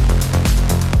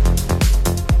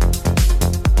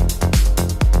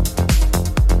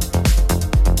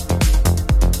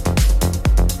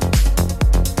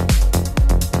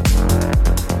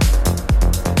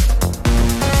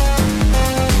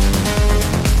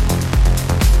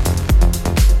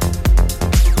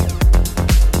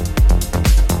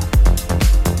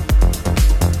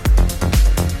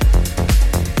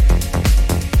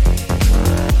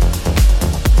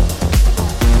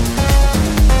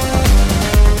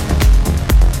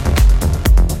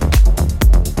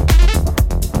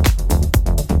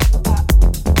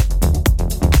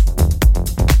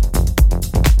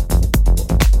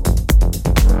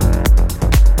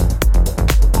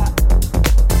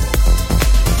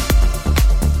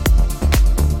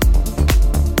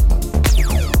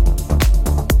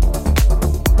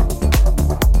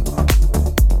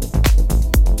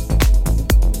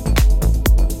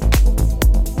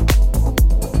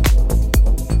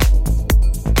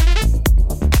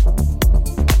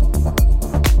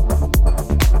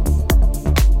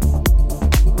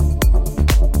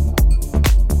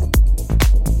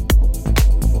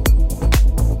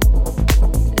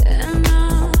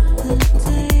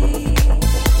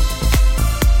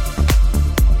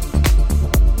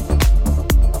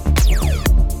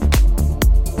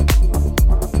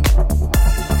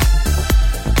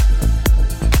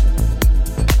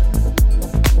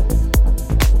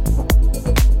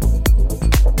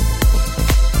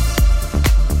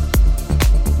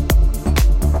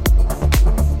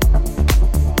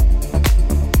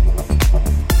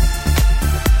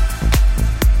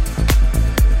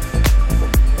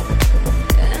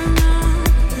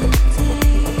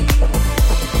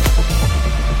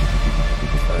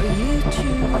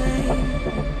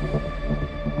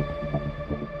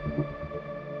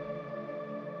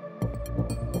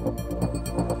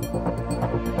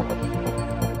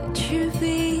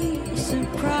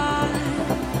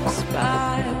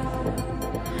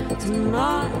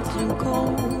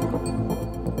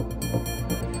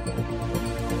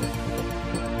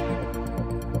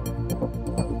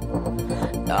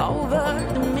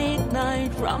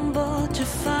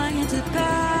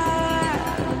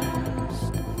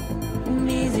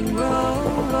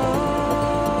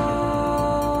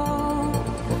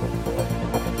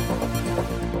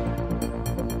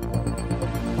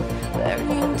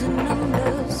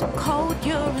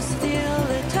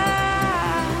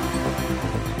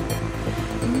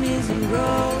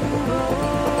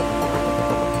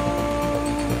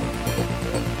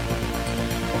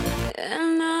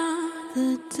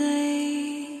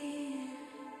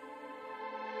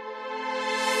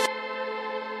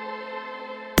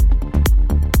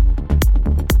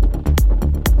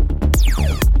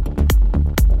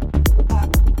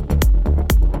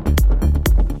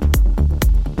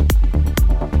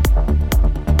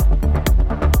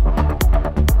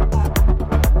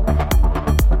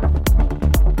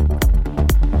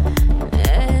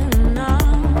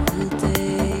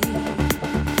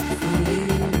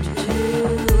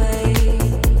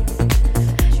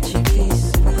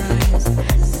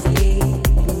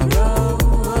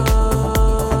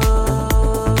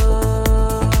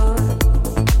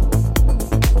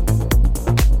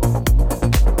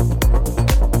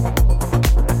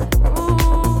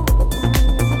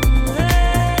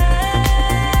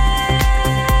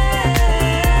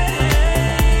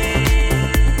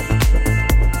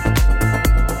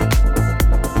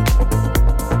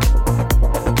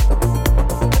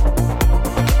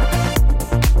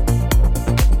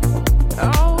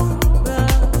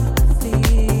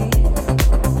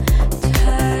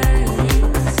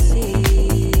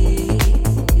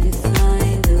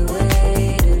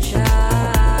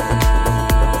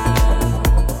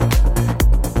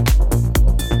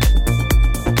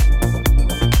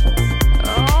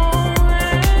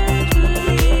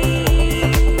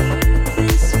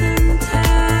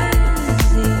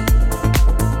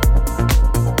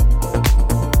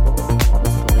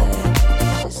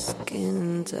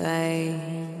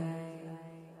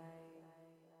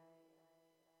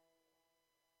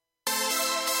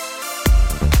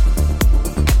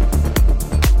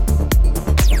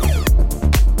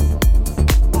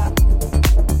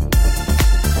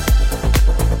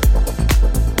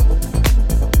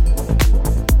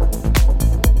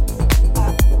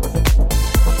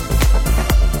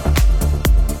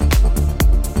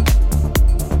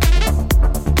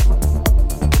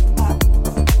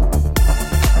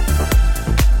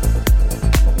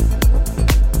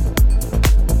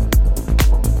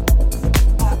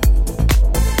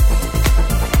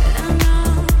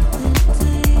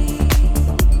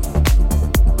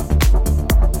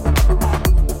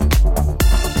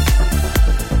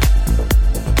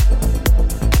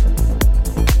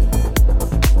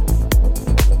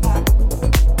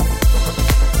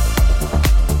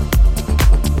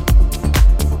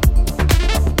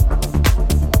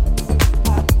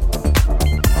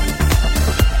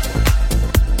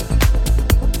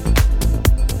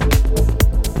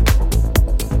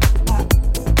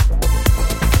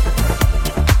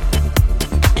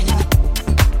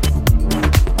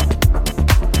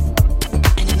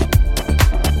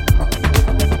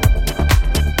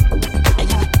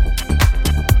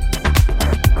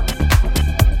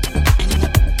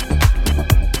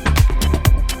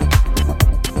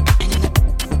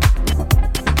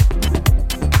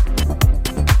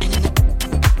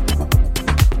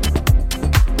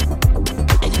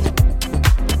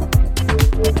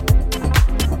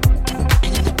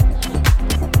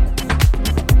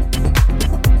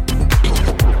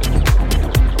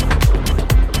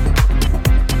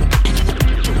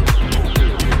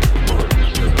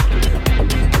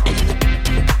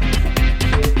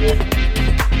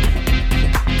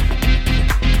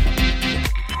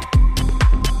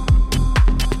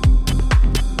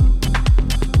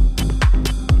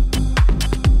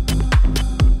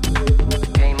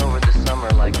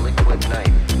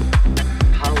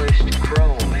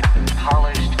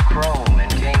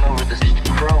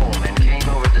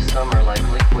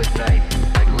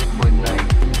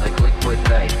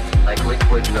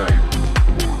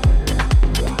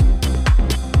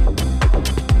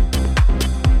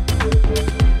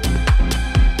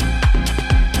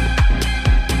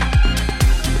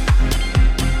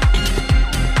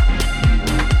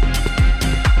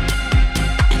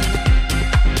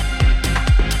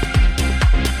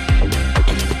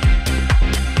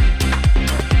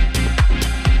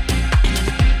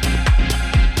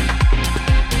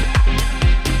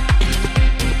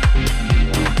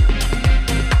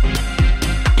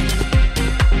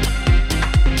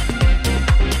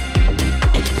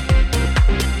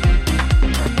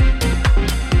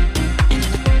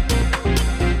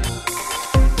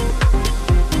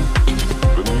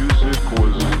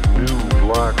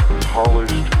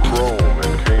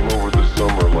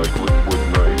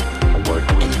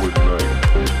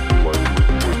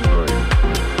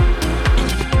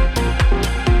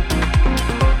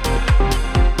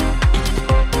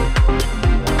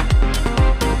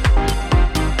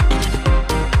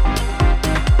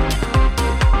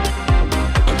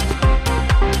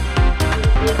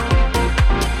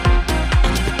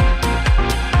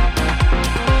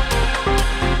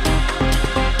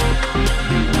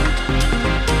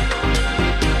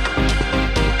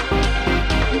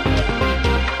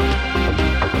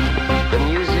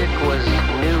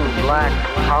 black,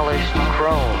 polished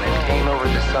chrome and came over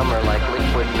the summer like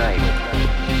liquid night.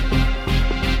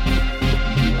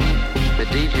 The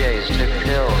DJs took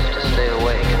pills to stay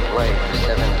awake and play for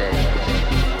 7 days.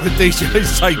 The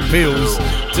DJs take pills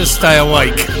to stay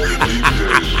awake.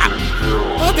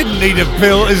 I didn't need a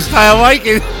pill to stay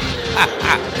awake.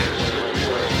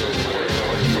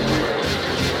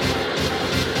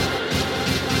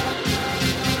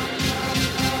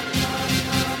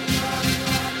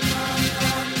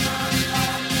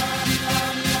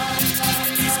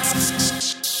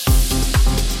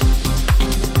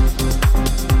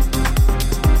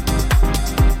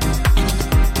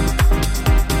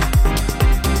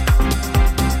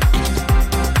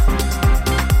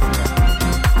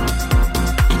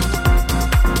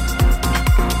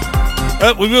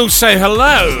 We will say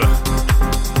hello.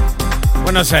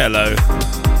 When I say hello,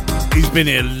 he's been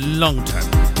here a long time.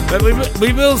 But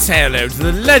we will say hello to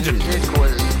the legend. Music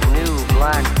was new,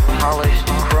 black, polished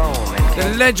chrome.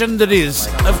 The legend that is,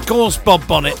 of course, Bob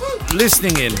Bonnet,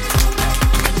 listening in.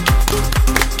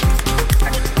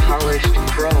 Polished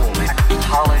chrome.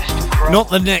 Polished chrome. Not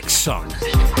the next song.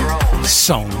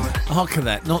 Hark at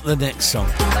that. Not the next song.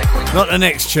 Not the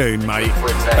next tune, mate.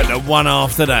 But the one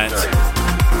after that.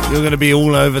 You're going to be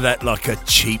all over that like a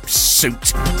cheap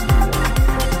suit.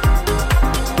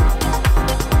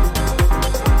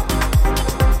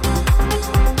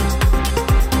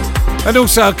 And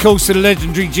also, of course, the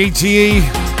legendary GTE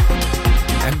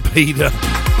and Peter.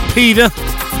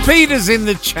 Peter's in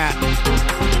the chat.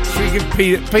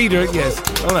 Freaking Peter, yes.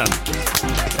 Hold on.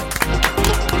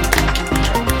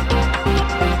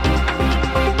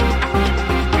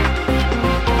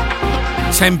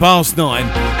 Ten past 9.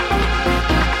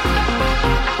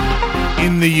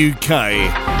 In the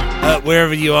UK,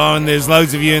 wherever you are, and there's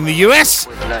loads of you in the US.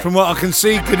 From what I can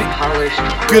see,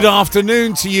 good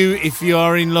afternoon to you if you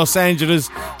are in Los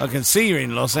Angeles. I can see you're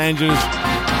in Los Angeles.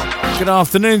 Good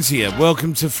afternoon to you.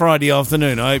 Welcome to Friday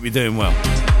afternoon. I hope you're doing well.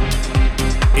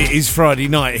 It is Friday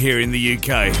night here in the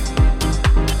UK.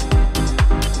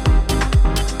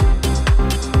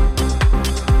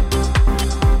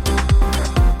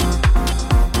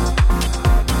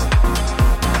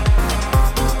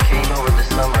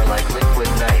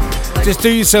 Just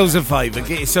do yourselves a favour,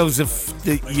 get yourselves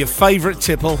your favourite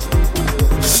tipple,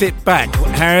 sit back,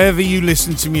 however you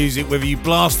listen to music, whether you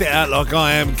blast it out like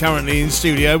I am currently in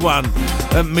Studio 1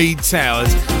 at Mead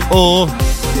Towers, or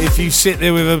if you sit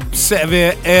there with a set of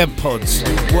AirPods,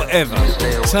 whatever,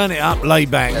 turn it up, lay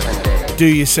back, do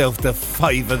yourself the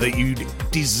favour that you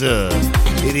deserve.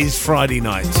 It is Friday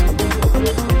night.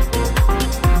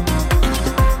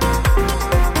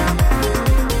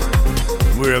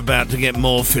 We're about to get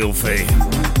more filthy.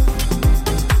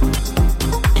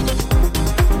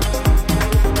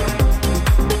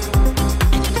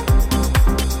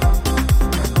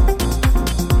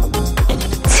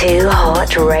 Too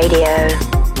Hot Radio.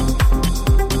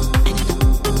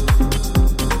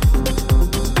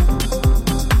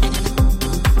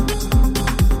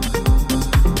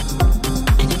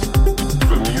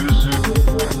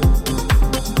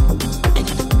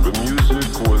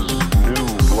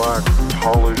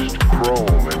 Polished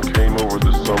chrome and came over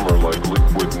the summer like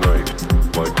liquid night,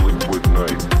 like liquid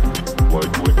night,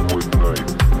 like liquid night.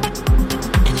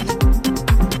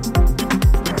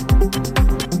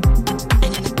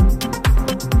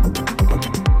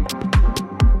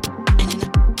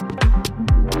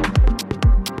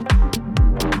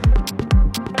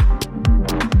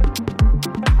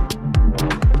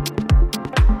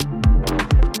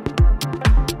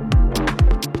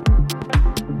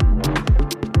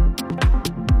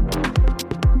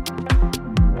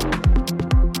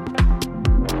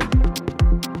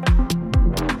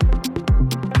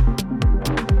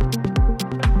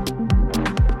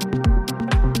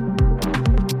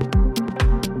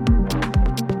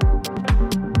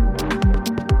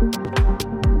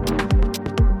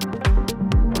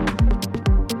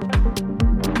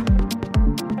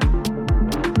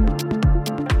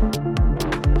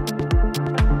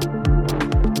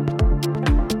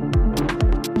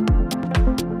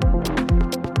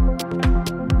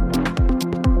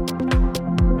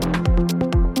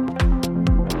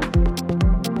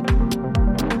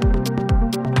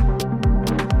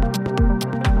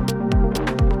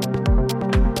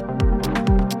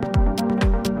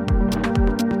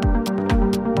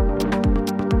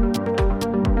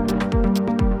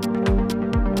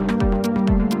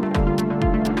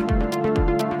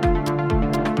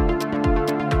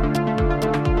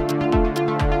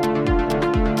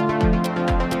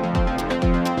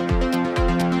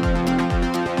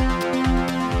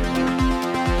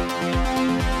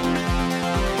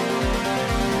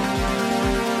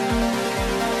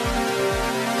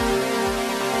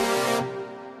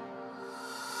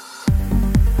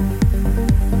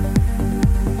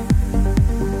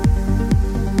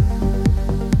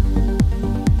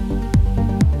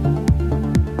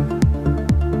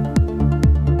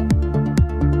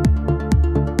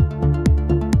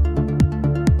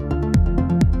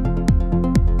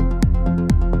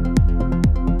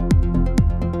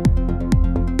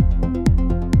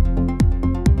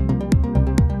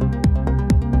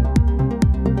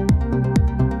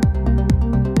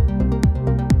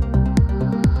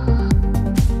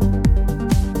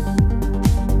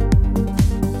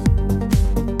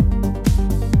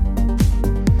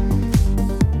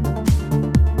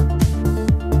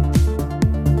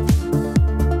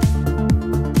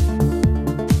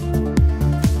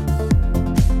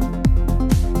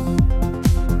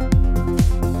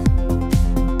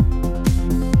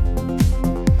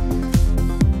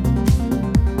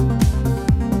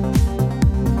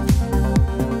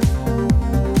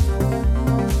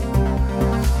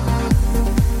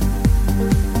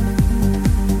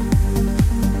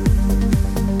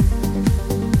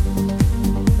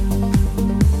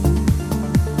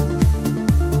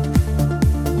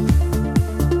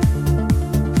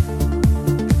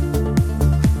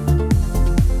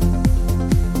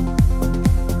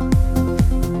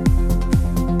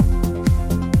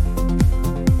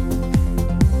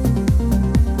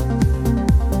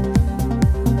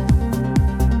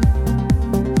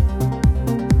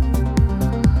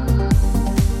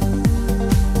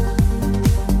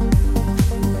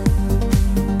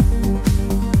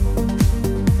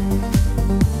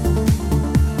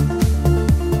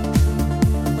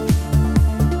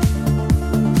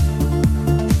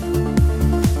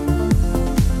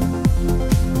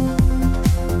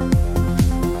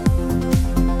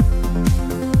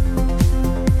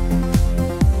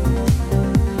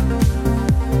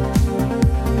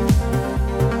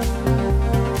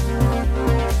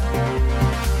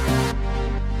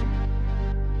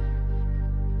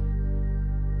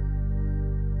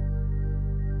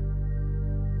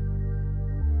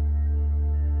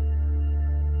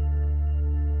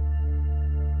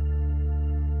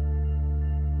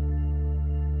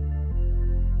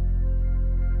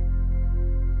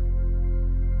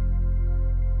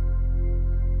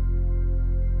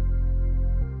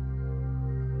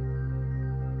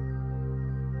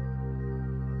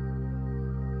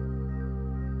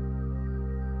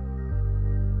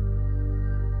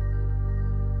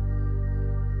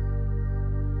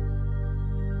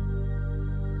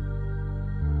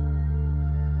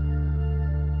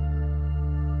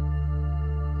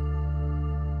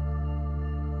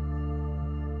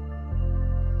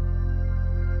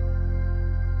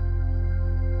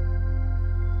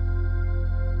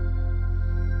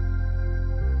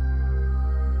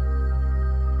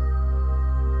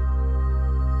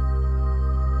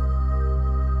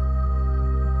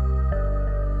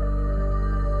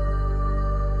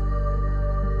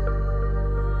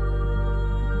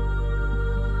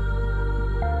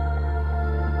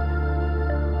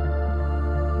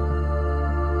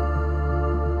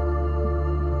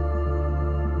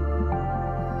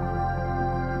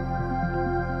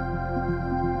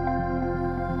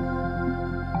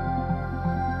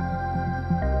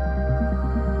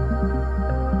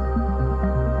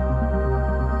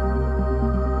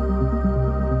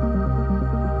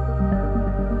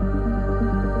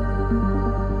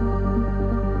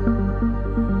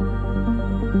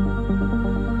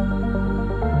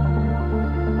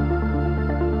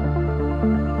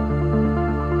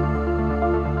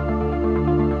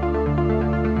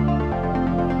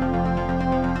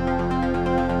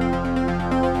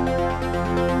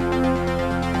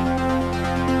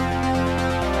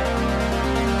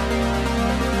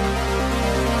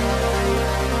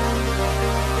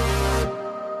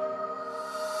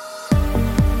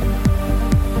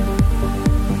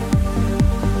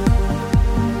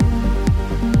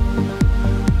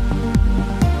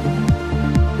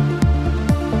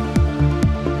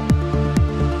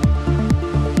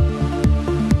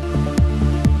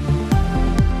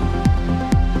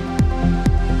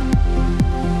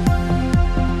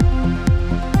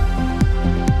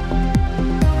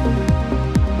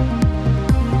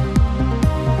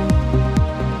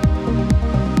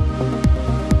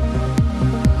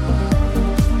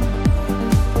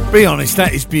 Be honest,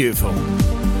 that is beautiful.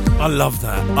 I love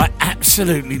that. I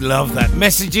absolutely love that.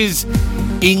 Messages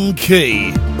in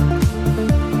key.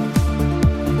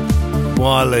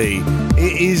 Wiley.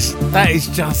 That is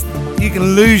just, you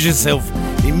can lose yourself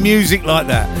in music like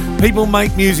that. People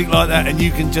make music like that and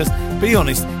you can just, be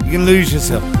honest, you can lose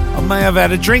yourself. I may have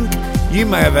had a drink, you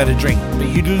may have had a drink, but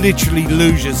you literally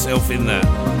lose yourself in that.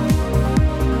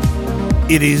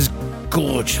 It is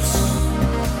gorgeous.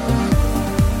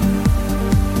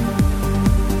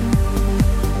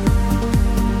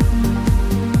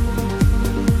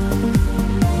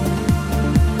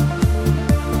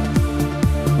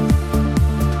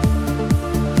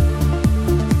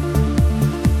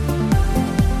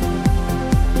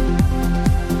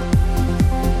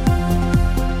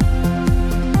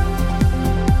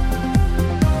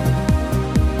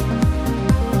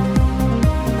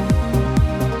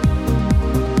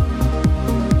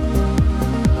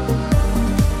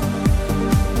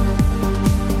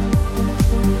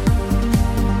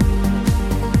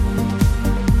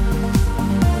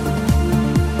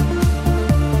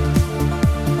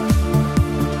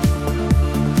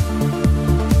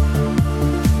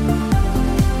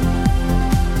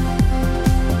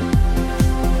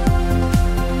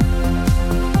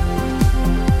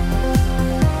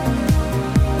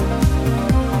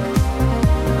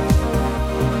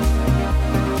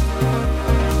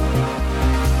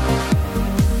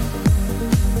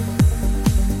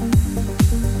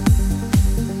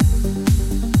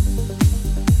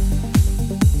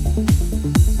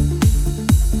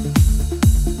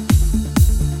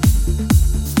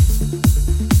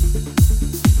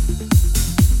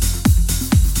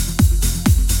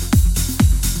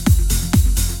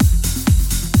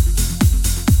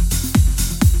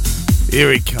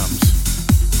 Here it comes.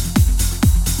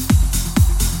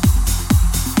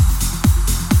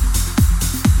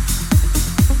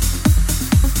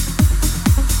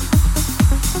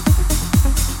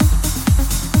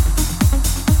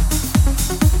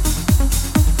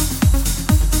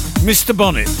 Mr.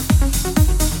 Bonnet,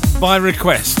 by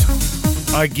request,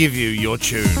 I give you your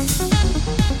tune.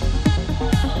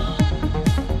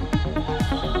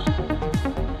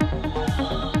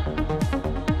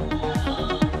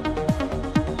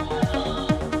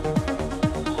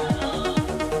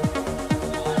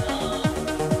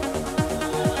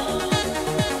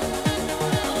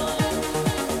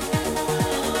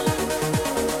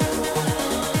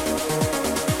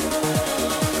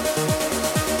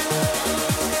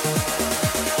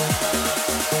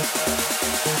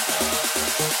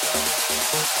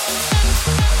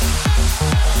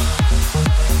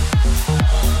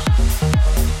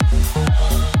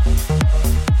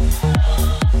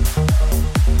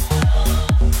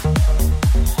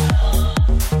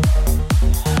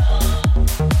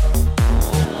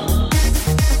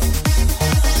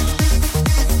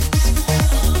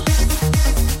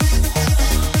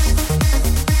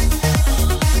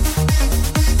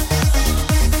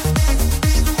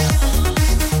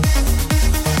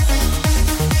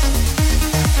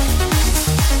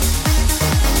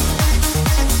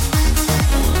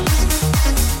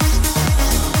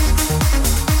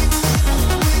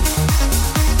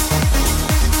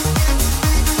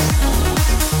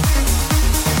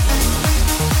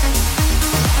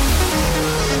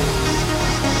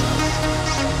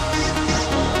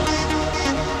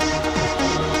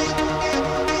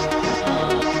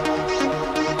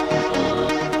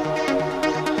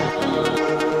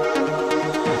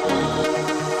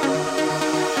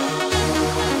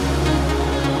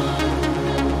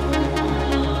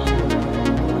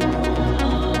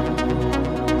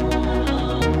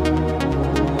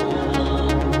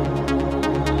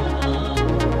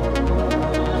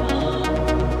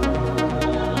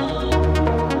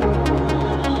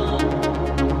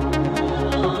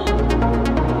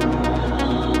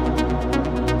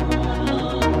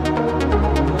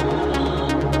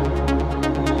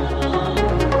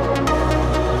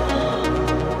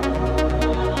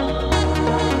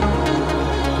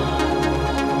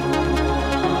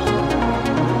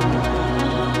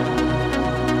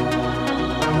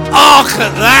 Look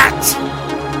at that!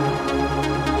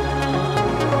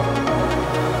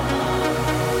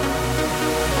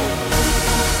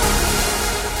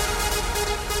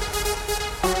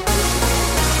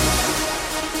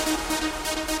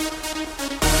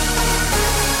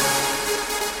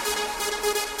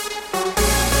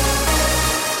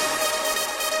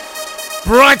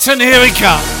 Brighton, here we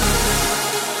come.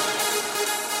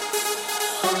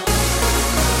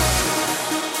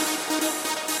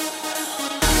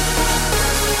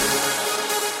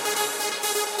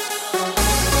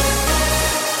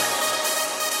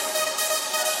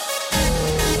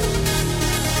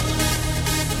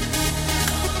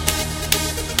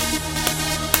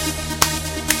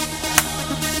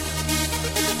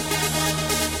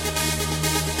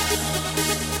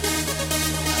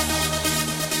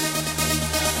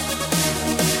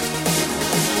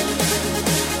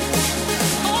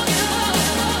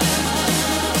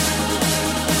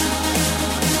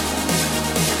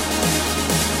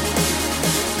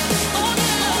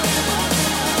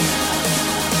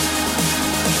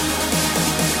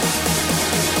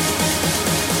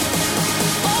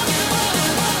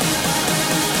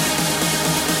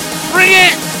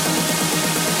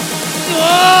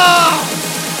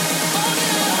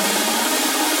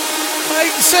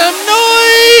 some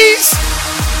noise!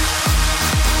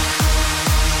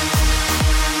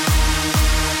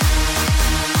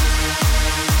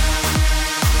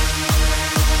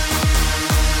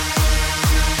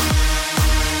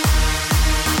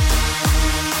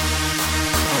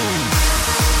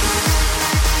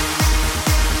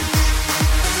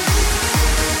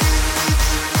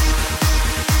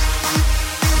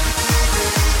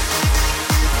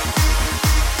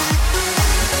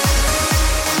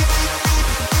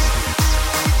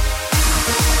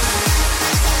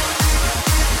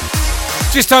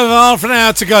 Just over half an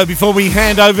hour to go before we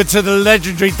hand over to the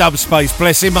legendary Dub Space.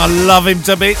 Bless him, I love him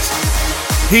to bits.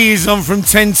 He is on from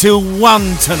 10 till 1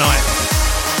 tonight.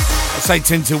 I say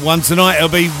 10 till 1 tonight, it'll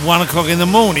be 1 o'clock in the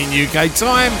morning UK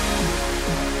time.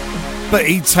 But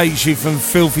he takes you from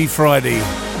Filthy Friday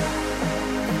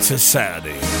to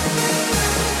Saturday.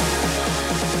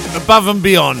 Above and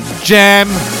beyond, Jam.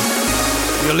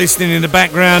 You're listening in the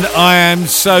background. I am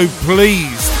so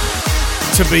pleased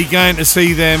to be going to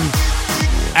see them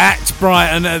at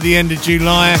Brighton at the end of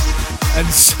July, and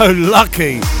so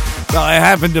lucky that I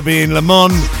happened to be in Le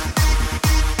Mans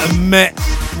and met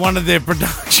one of their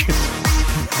producers.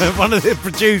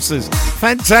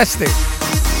 Fantastic.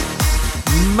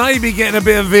 Maybe getting a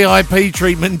bit of VIP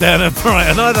treatment down at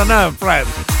Brighton. I don't know,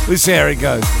 perhaps. We'll see how it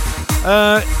goes.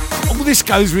 All this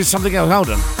goes with something else. Hold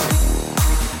on.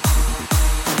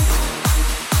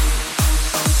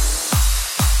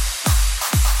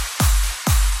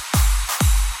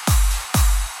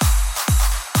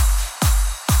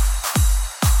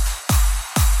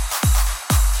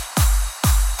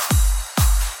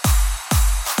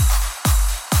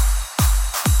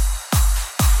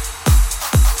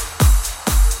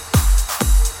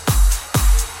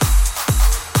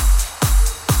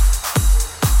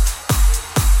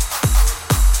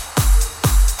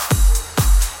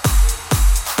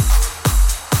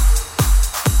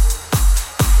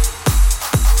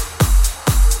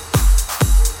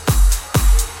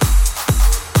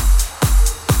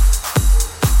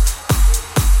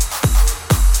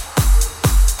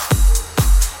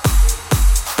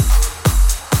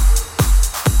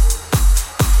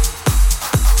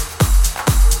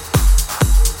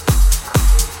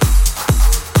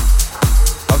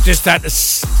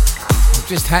 I've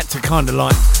just had to kind of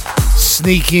like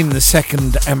sneak in the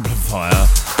second amplifier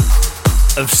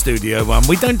of Studio One.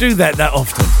 We don't do that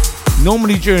often,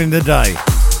 normally during the day,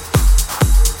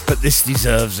 but this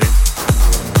deserves it.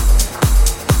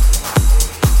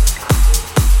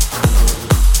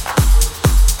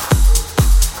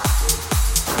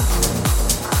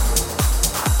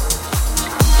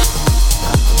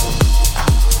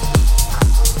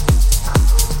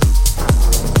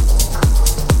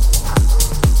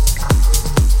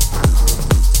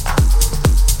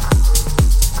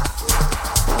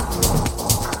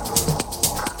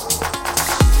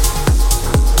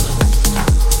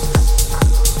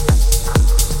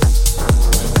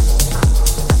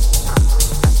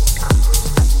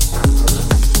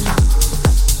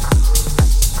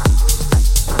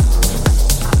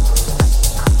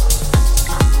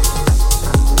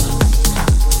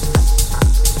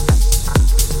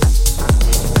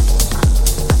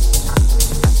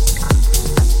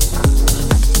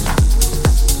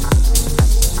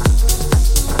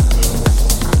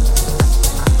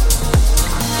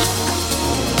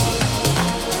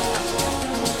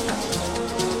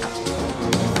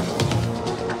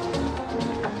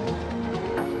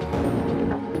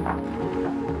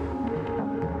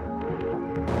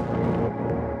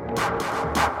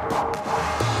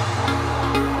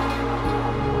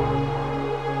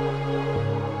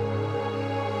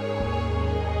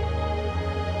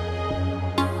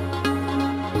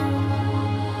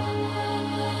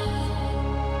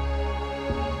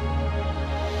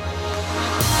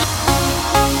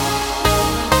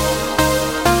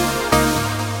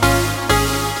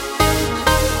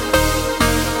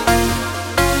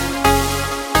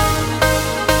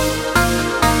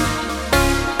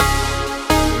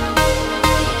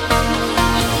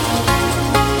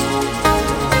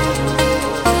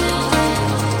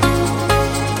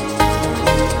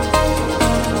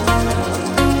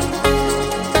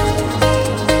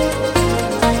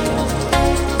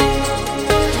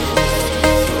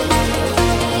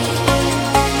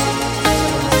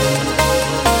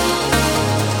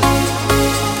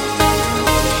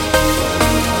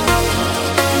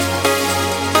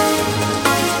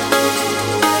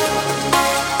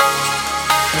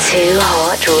 Too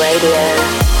Hot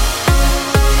Radio.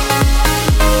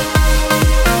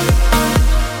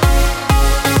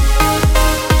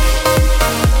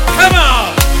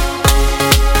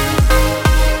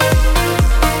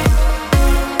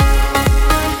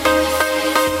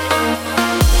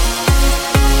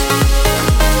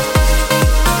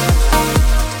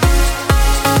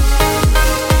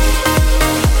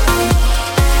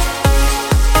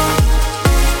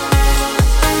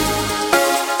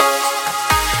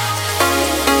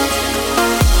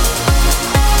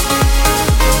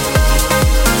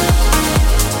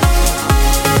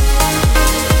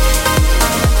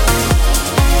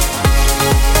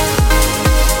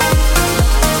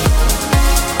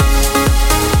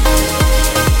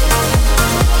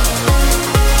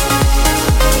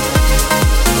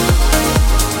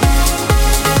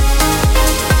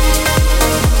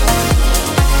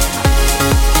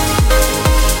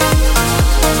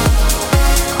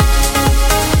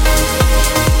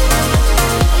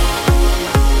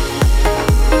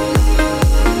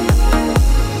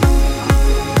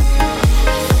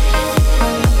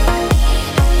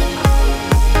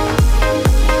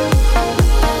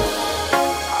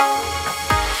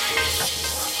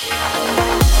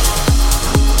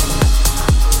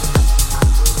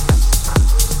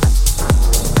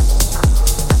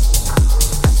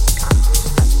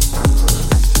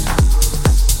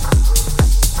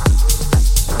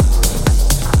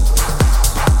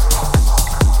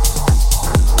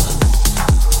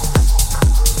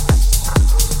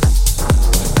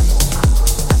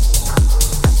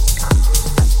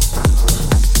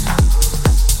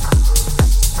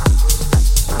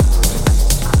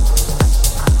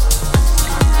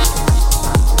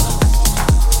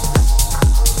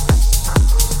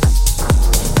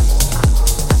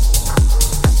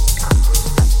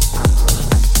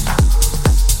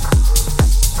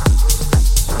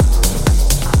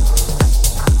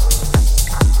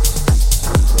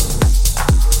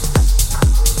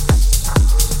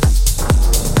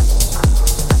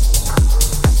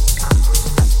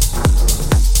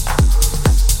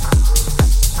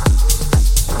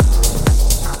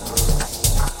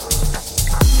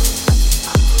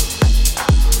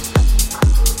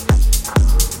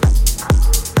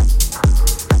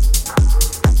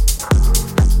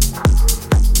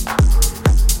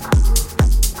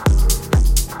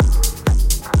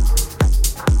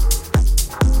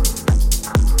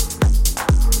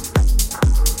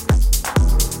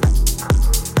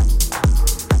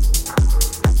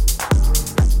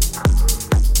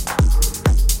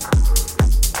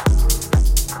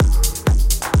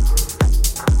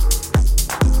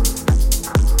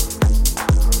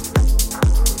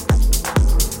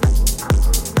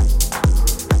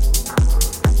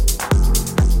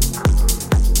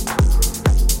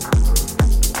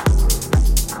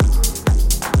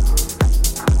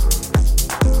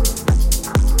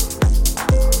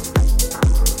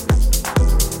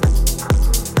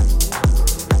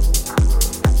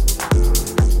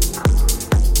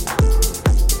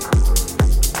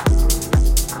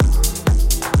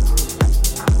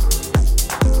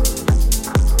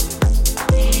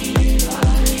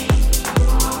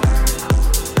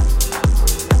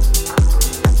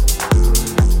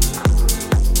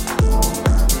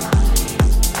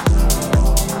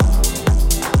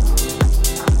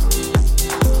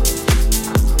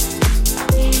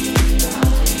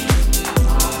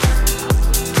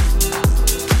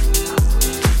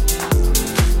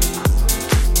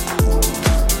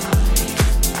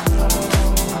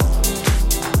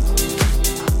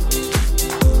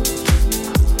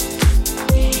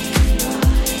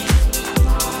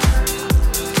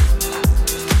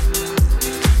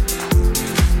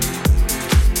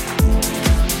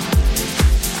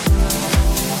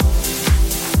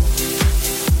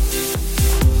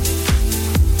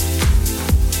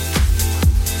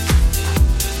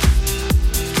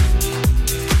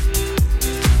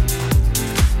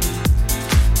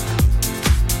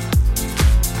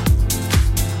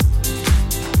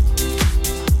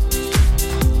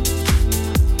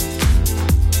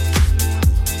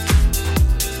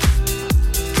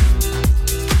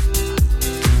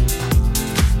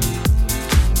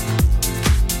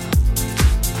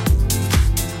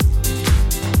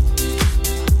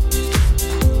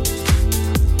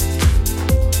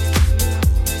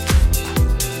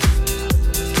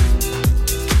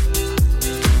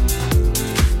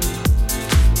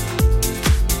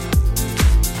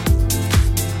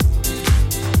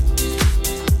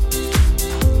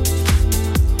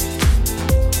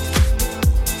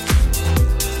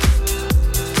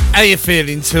 How you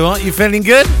feeling, Too Hot? You feeling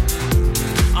good?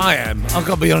 I am. I've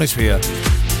got to be honest with you.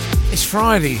 It's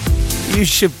Friday. You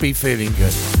should be feeling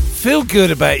good. Feel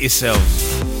good about yourselves.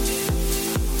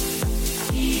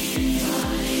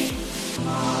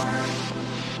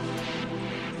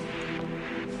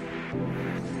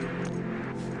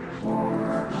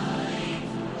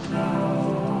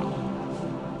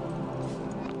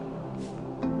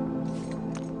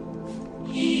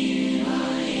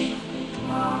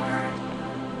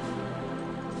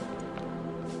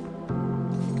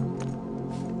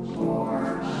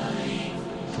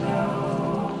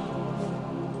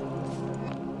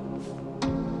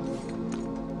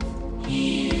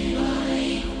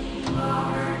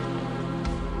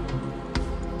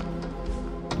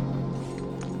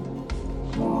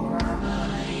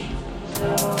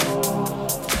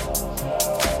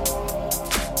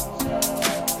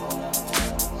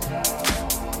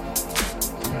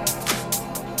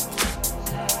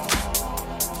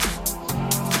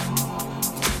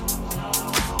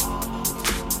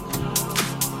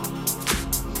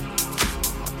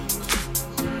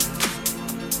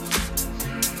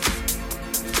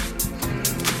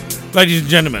 Ladies and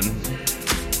gentlemen,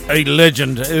 a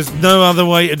legend. There's no other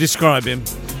way to describe him.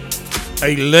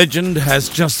 A legend has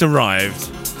just arrived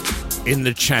in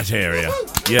the chat area.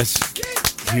 Yes,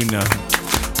 you know.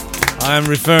 I am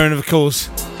referring, of course,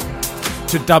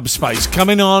 to Dub Space,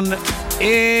 coming on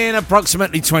in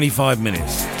approximately 25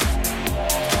 minutes.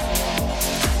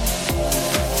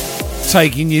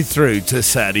 Taking you through to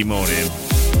Saturday morning.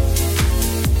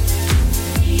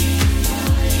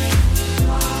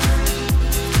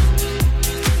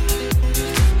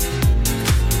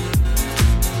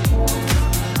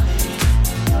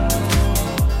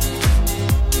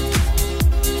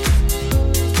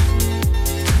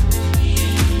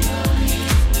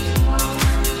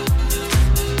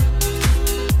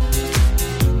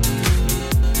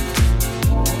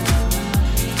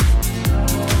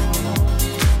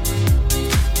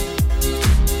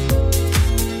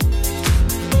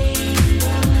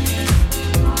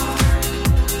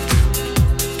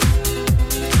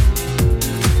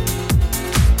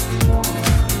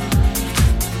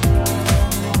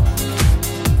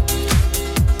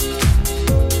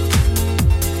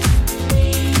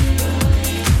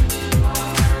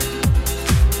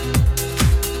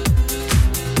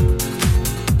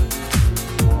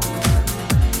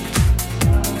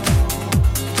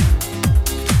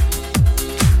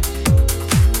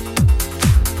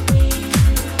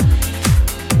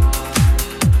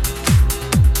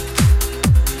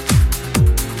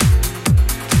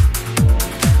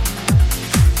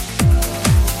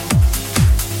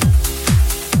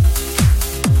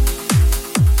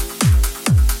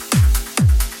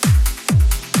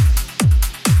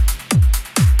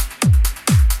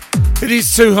 It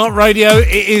is Too Hot Radio. It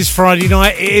is Friday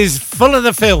night. It is full of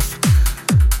the filth.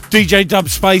 DJ Dub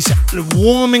Space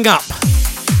warming up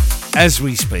as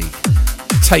we speak.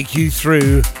 Take you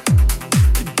through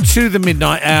to the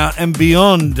midnight hour and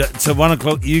beyond to 1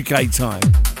 o'clock UK time.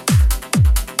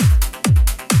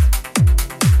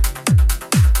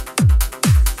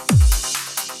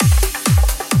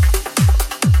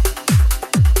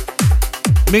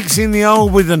 Mixing the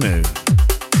old with the new.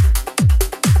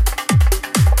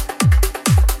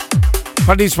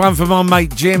 But this one for my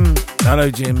mate Jim. Hello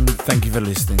Jim, thank you for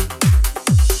listening.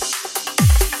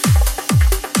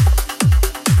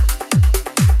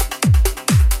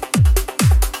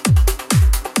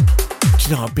 Do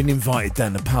you know, I've been invited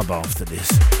down the pub after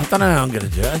this. I don't know how I'm going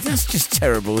to do it. That's just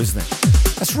terrible, isn't it?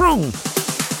 That's wrong.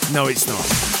 No, it's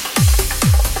not.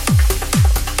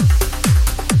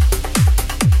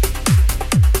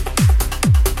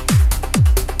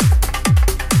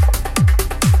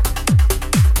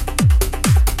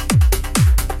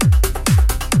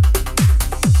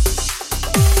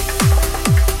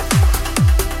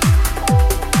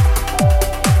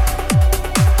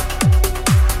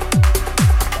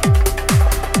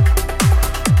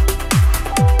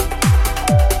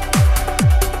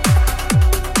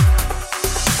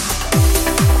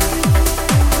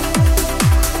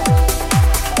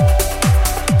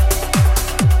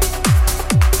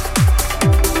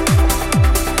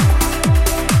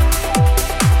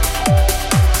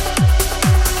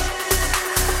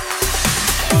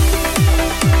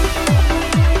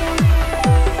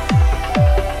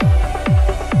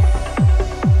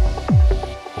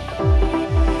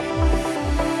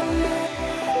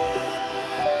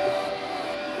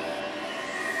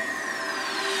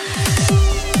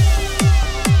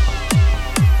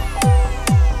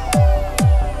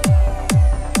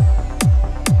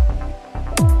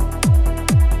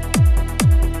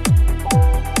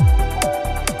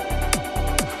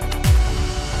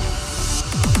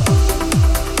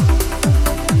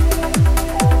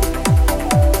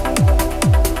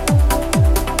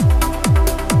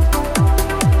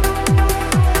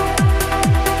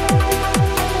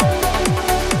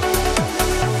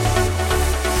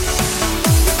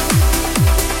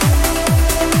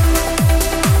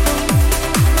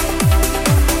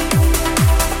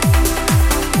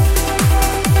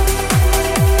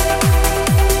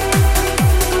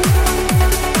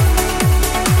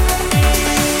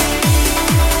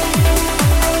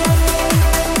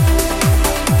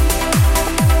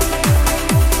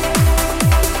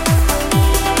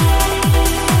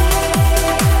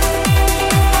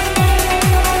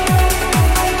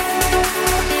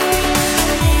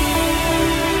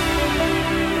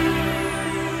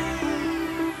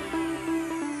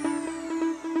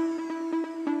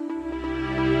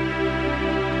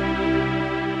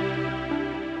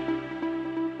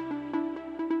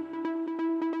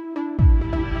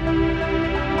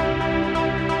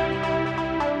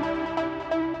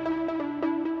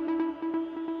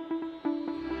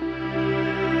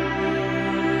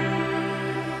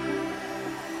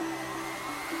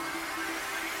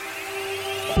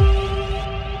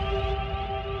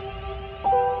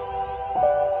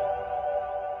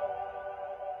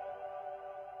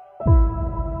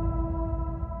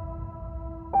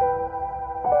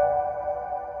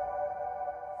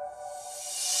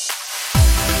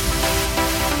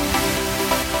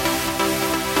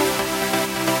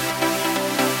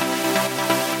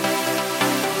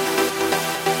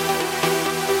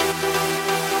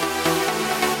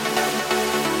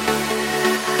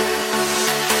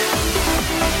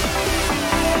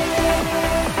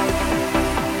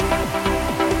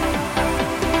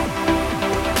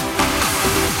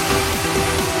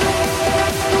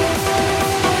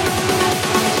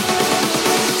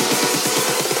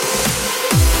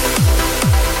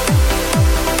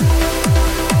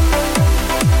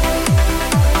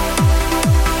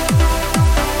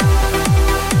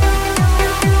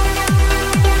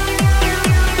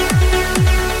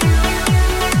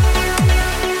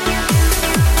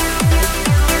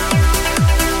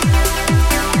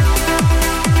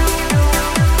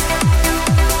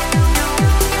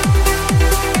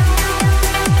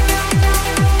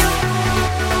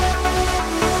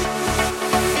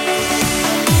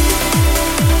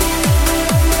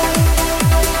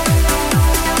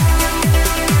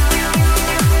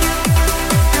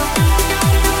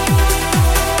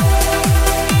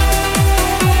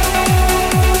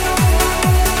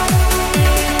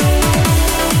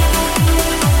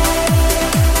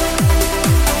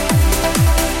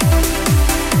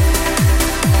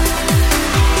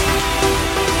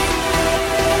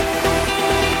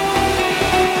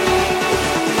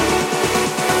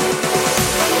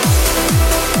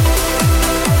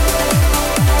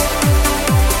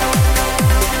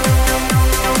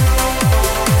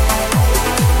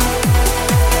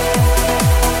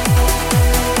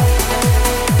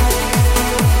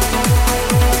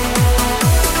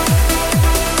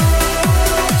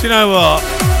 know what?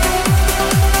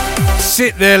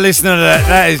 Sit there listening to that.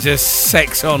 That is just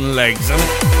sex on legs, isn't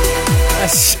it?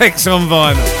 That's sex on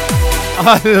vinyl.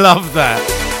 I love that.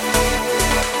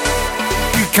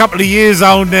 A couple of years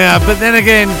old now, but then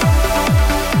again,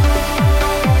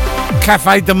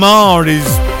 Cafe de Mar is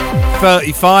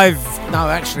 35. No,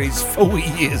 actually, it's 40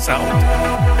 years old.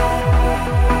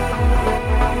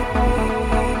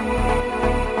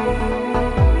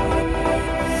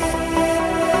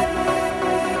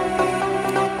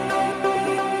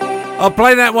 I'll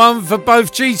play that one for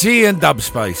both GT and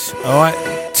Dubspace.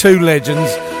 Alright, two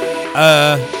legends.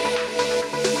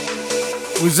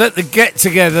 Was at the get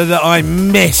together that I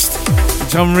missed,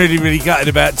 which I'm really, really gutted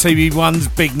about. TV1's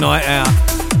big night out.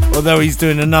 Although he's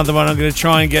doing another one, I'm going to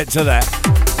try and get to that.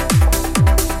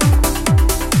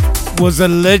 Was a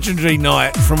legendary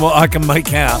night from what I can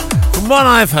make out. From what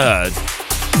I've heard,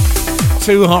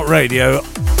 Too Hot Radio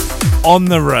on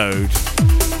the road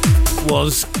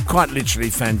was quite literally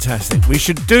fantastic. We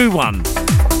should do one.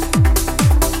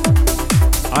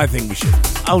 I think we should.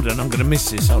 Hold on, I'm going to miss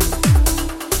this. Hold on.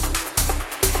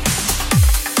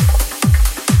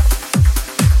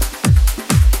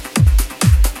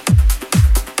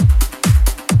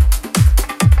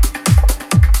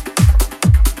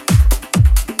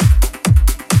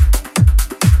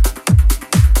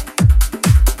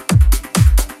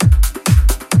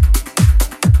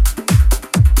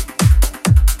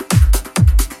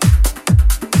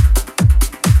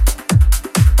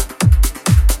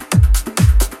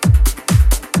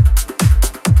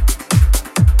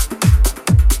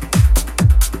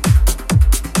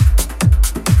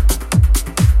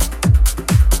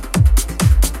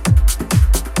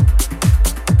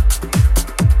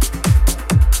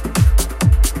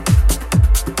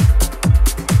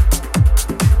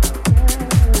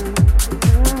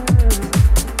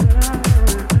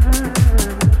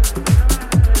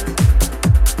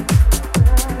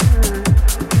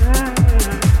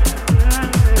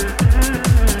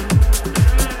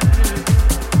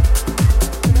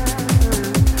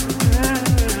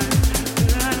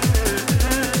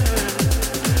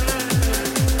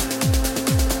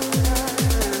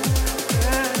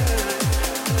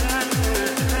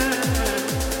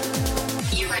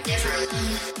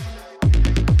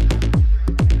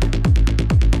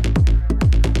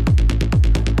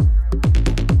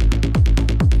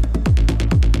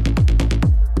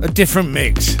 Different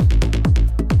mix.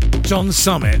 John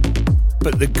Summit,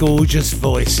 but the gorgeous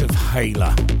voice of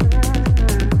Hayla.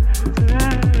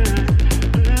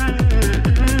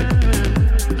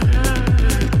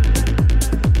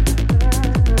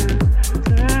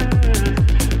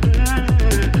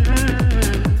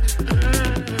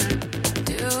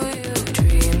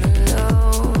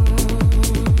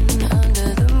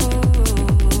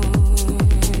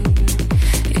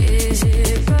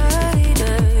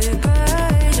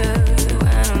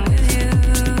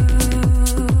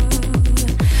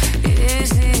 Is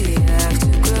the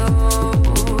afterglow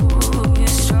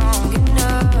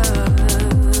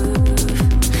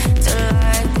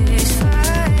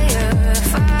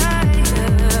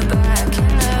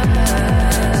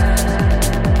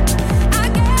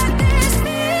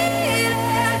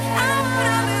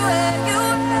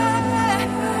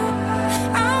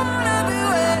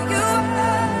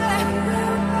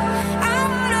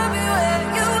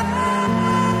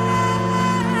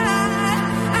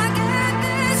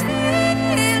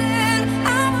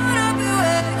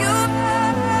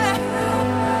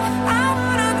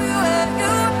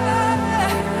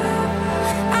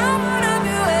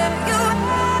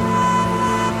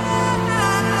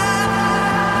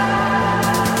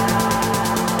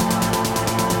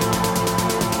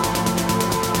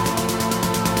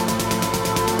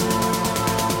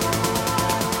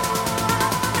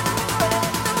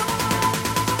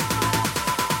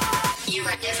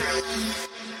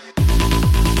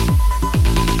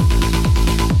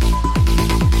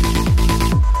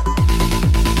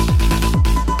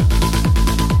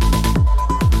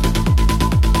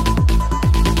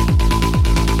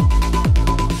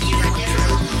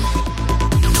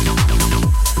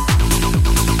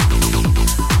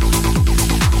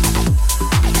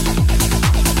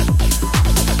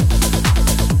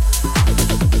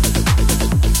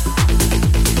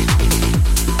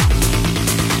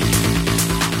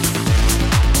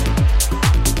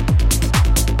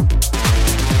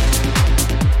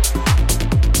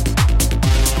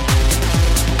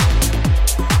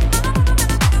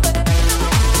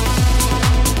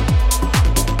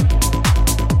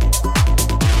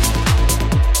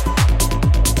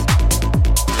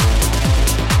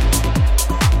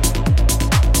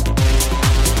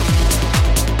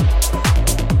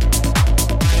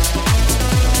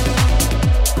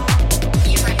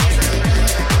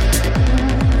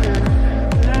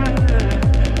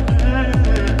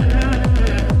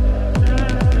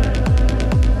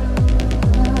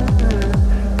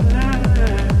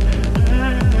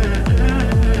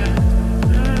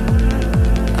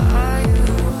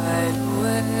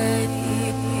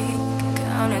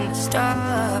down in the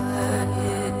stars,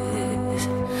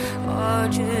 or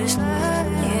just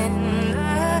lying,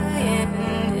 lying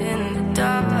in the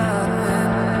dark.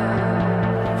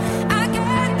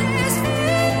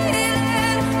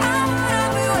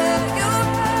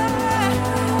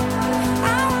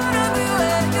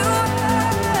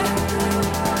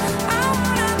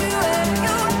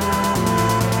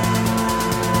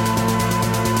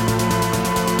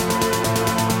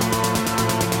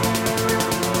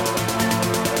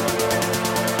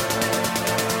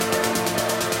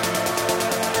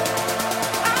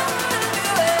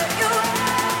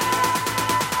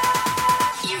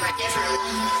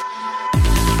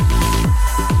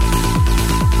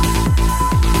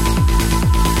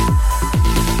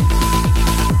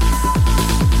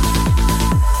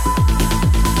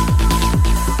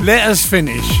 Let us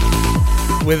finish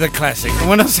with a classic. And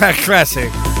when I say a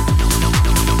classic,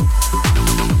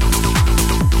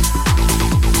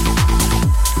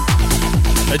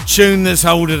 a tune that's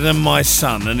older than my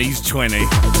son, and he's 20.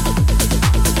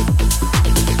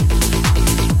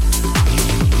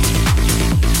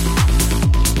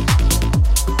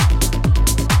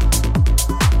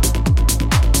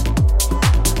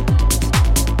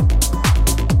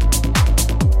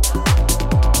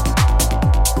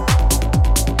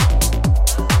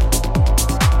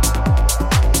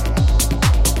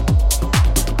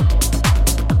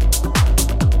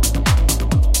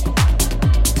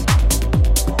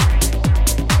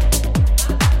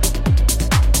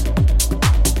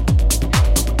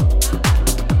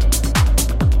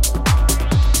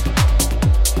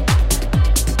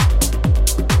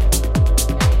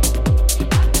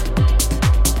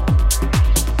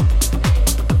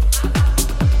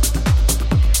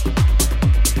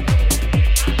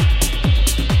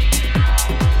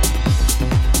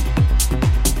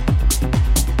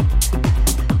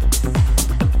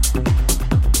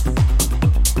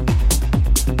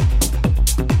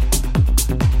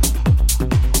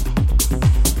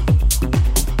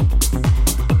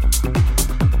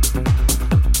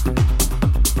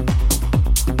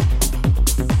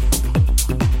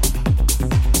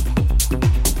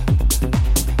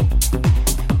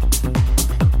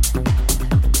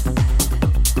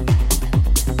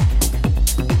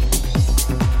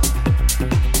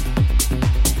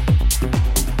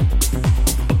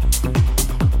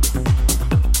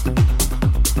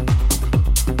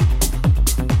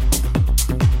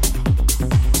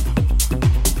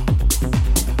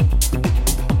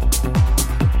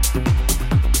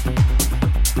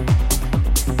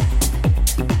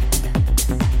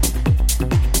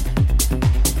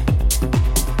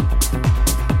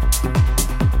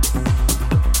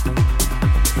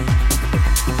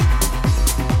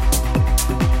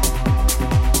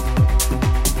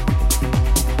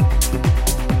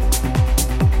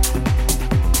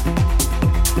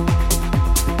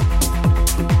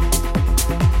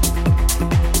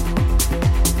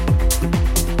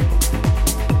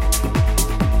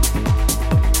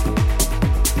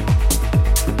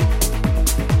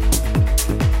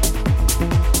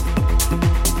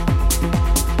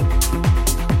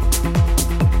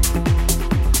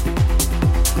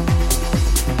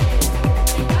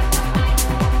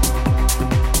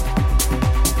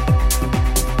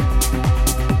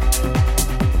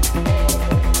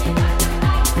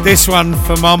 This one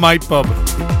for my mate Bob.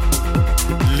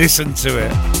 Listen to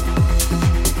it.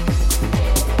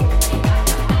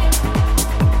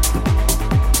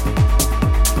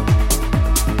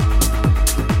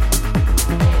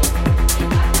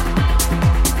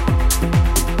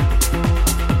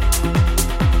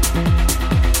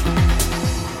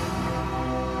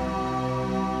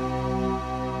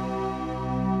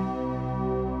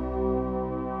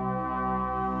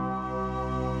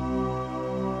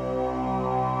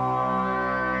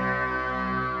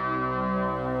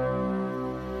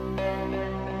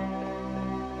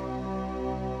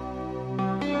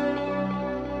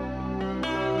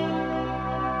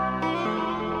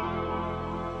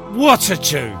 What a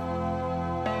tune!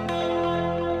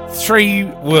 3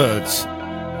 words.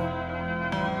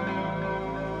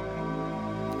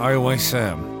 I always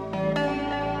am.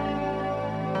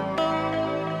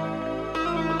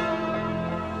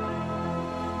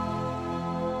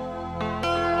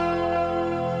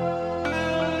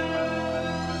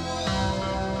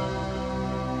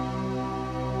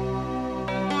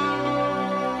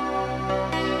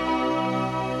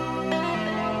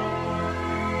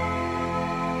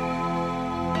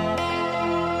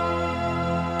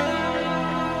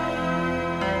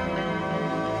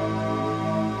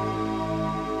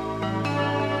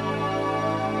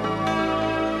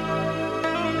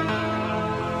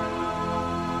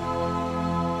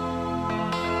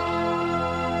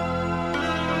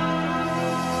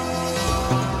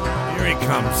 Here it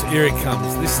comes. Here it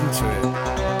comes. Listen to it.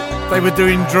 They were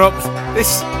doing drops.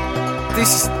 This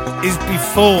is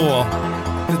before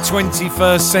the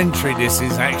 21st century. This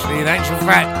is actually, in actual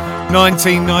fact,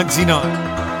 1999.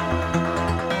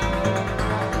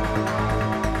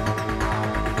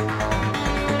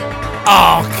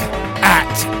 Arc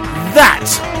at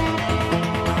that.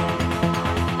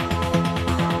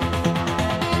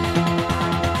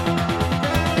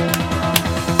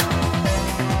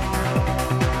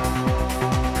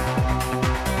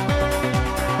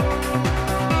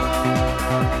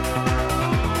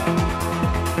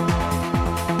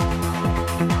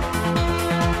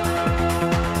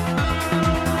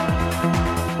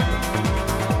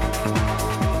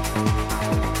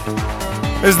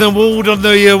 There's an award on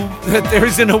the. There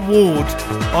is an award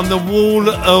on the wall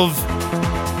of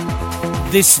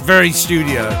this very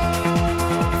studio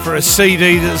for a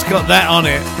CD that's got that on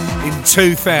it in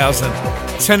 2000.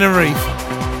 Tenerife.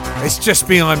 It's just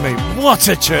behind me. What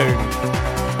a tune!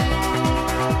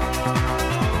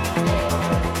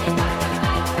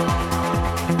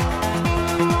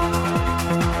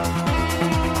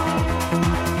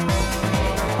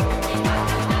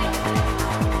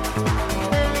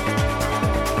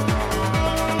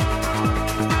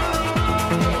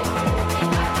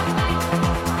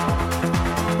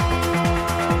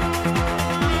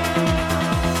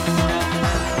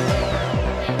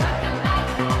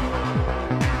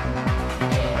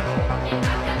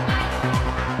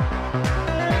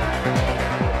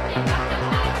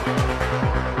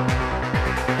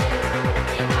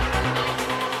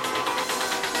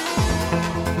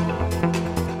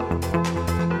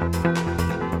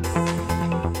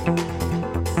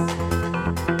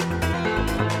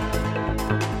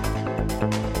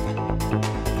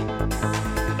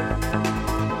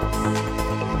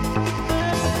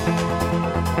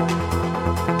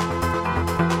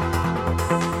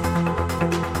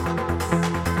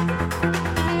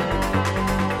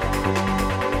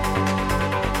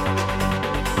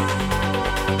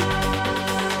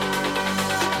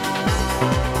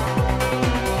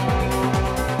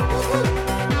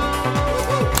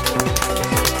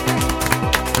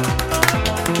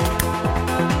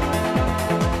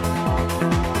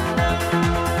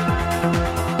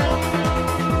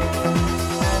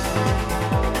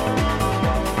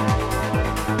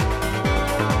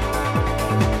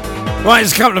 Right,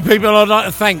 there's a couple of people I'd like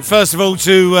to thank. First of all,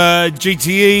 to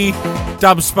GTE,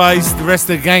 Dubspace, the rest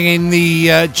of the gang in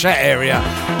the chat area.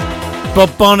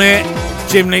 Bob Bonnet,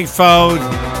 Jim Leakfold,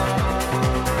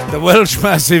 the Welsh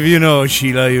Massive, you know,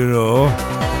 Sheila, you know.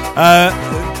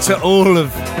 To all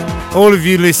of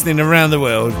you listening around the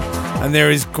world, and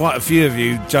there is quite a few of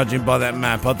you, judging by that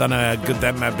map. I don't know how good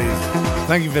that map is.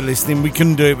 Thank you for listening. We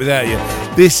couldn't do it without you.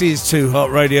 This is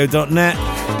 2hotradio.net.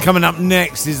 Coming up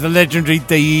next is the legendary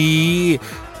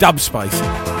Dubspace.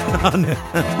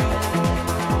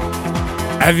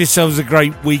 Have yourselves a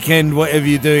great weekend. Whatever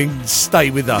you're doing, stay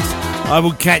with us. I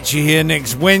will catch you here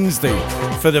next Wednesday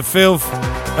for the Filth,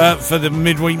 for the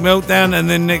midweek meltdown, and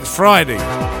then next Friday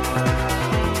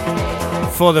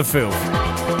for the Filth.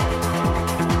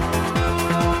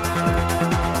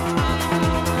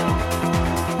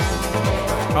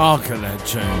 Arc of that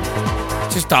tune.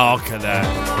 Just arc of that.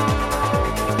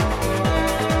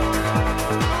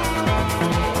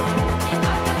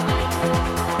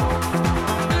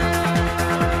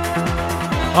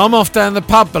 I'm off down the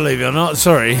pub, believe it or not.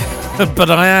 Sorry,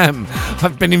 but I am.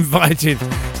 I've been invited.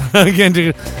 I'm going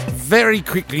to very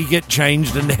quickly get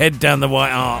changed and head down the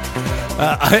White Hart.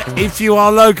 If you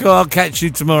are local, I'll catch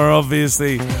you tomorrow,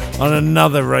 obviously, on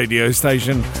another radio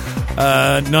station,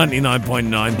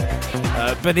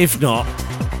 99.9. But if not,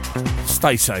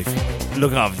 stay safe.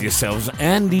 Look after yourselves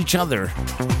and each other.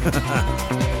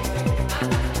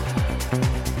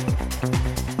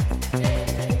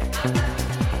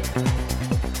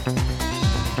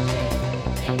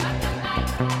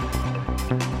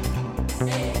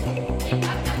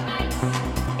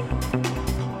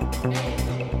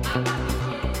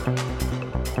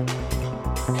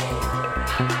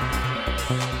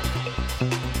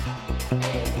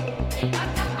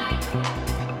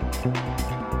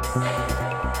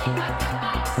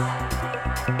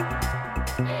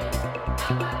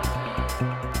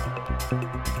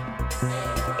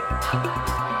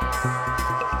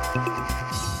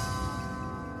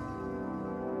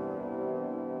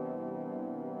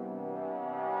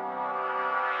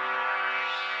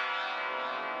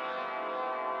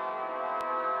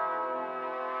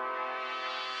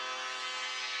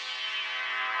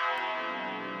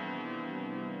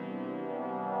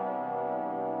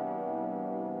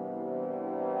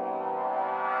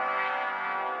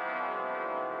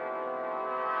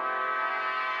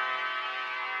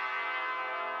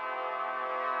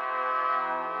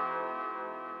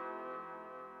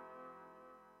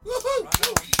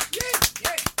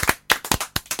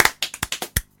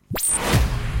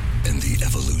 The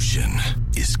evolution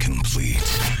is complete.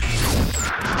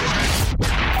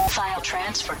 File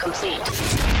transfer complete.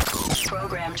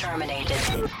 Program terminated.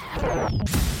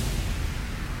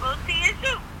 We'll see you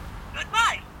soon.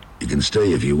 Goodbye. You can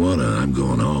stay if you wanna. I'm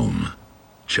going home.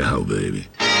 Ciao, baby.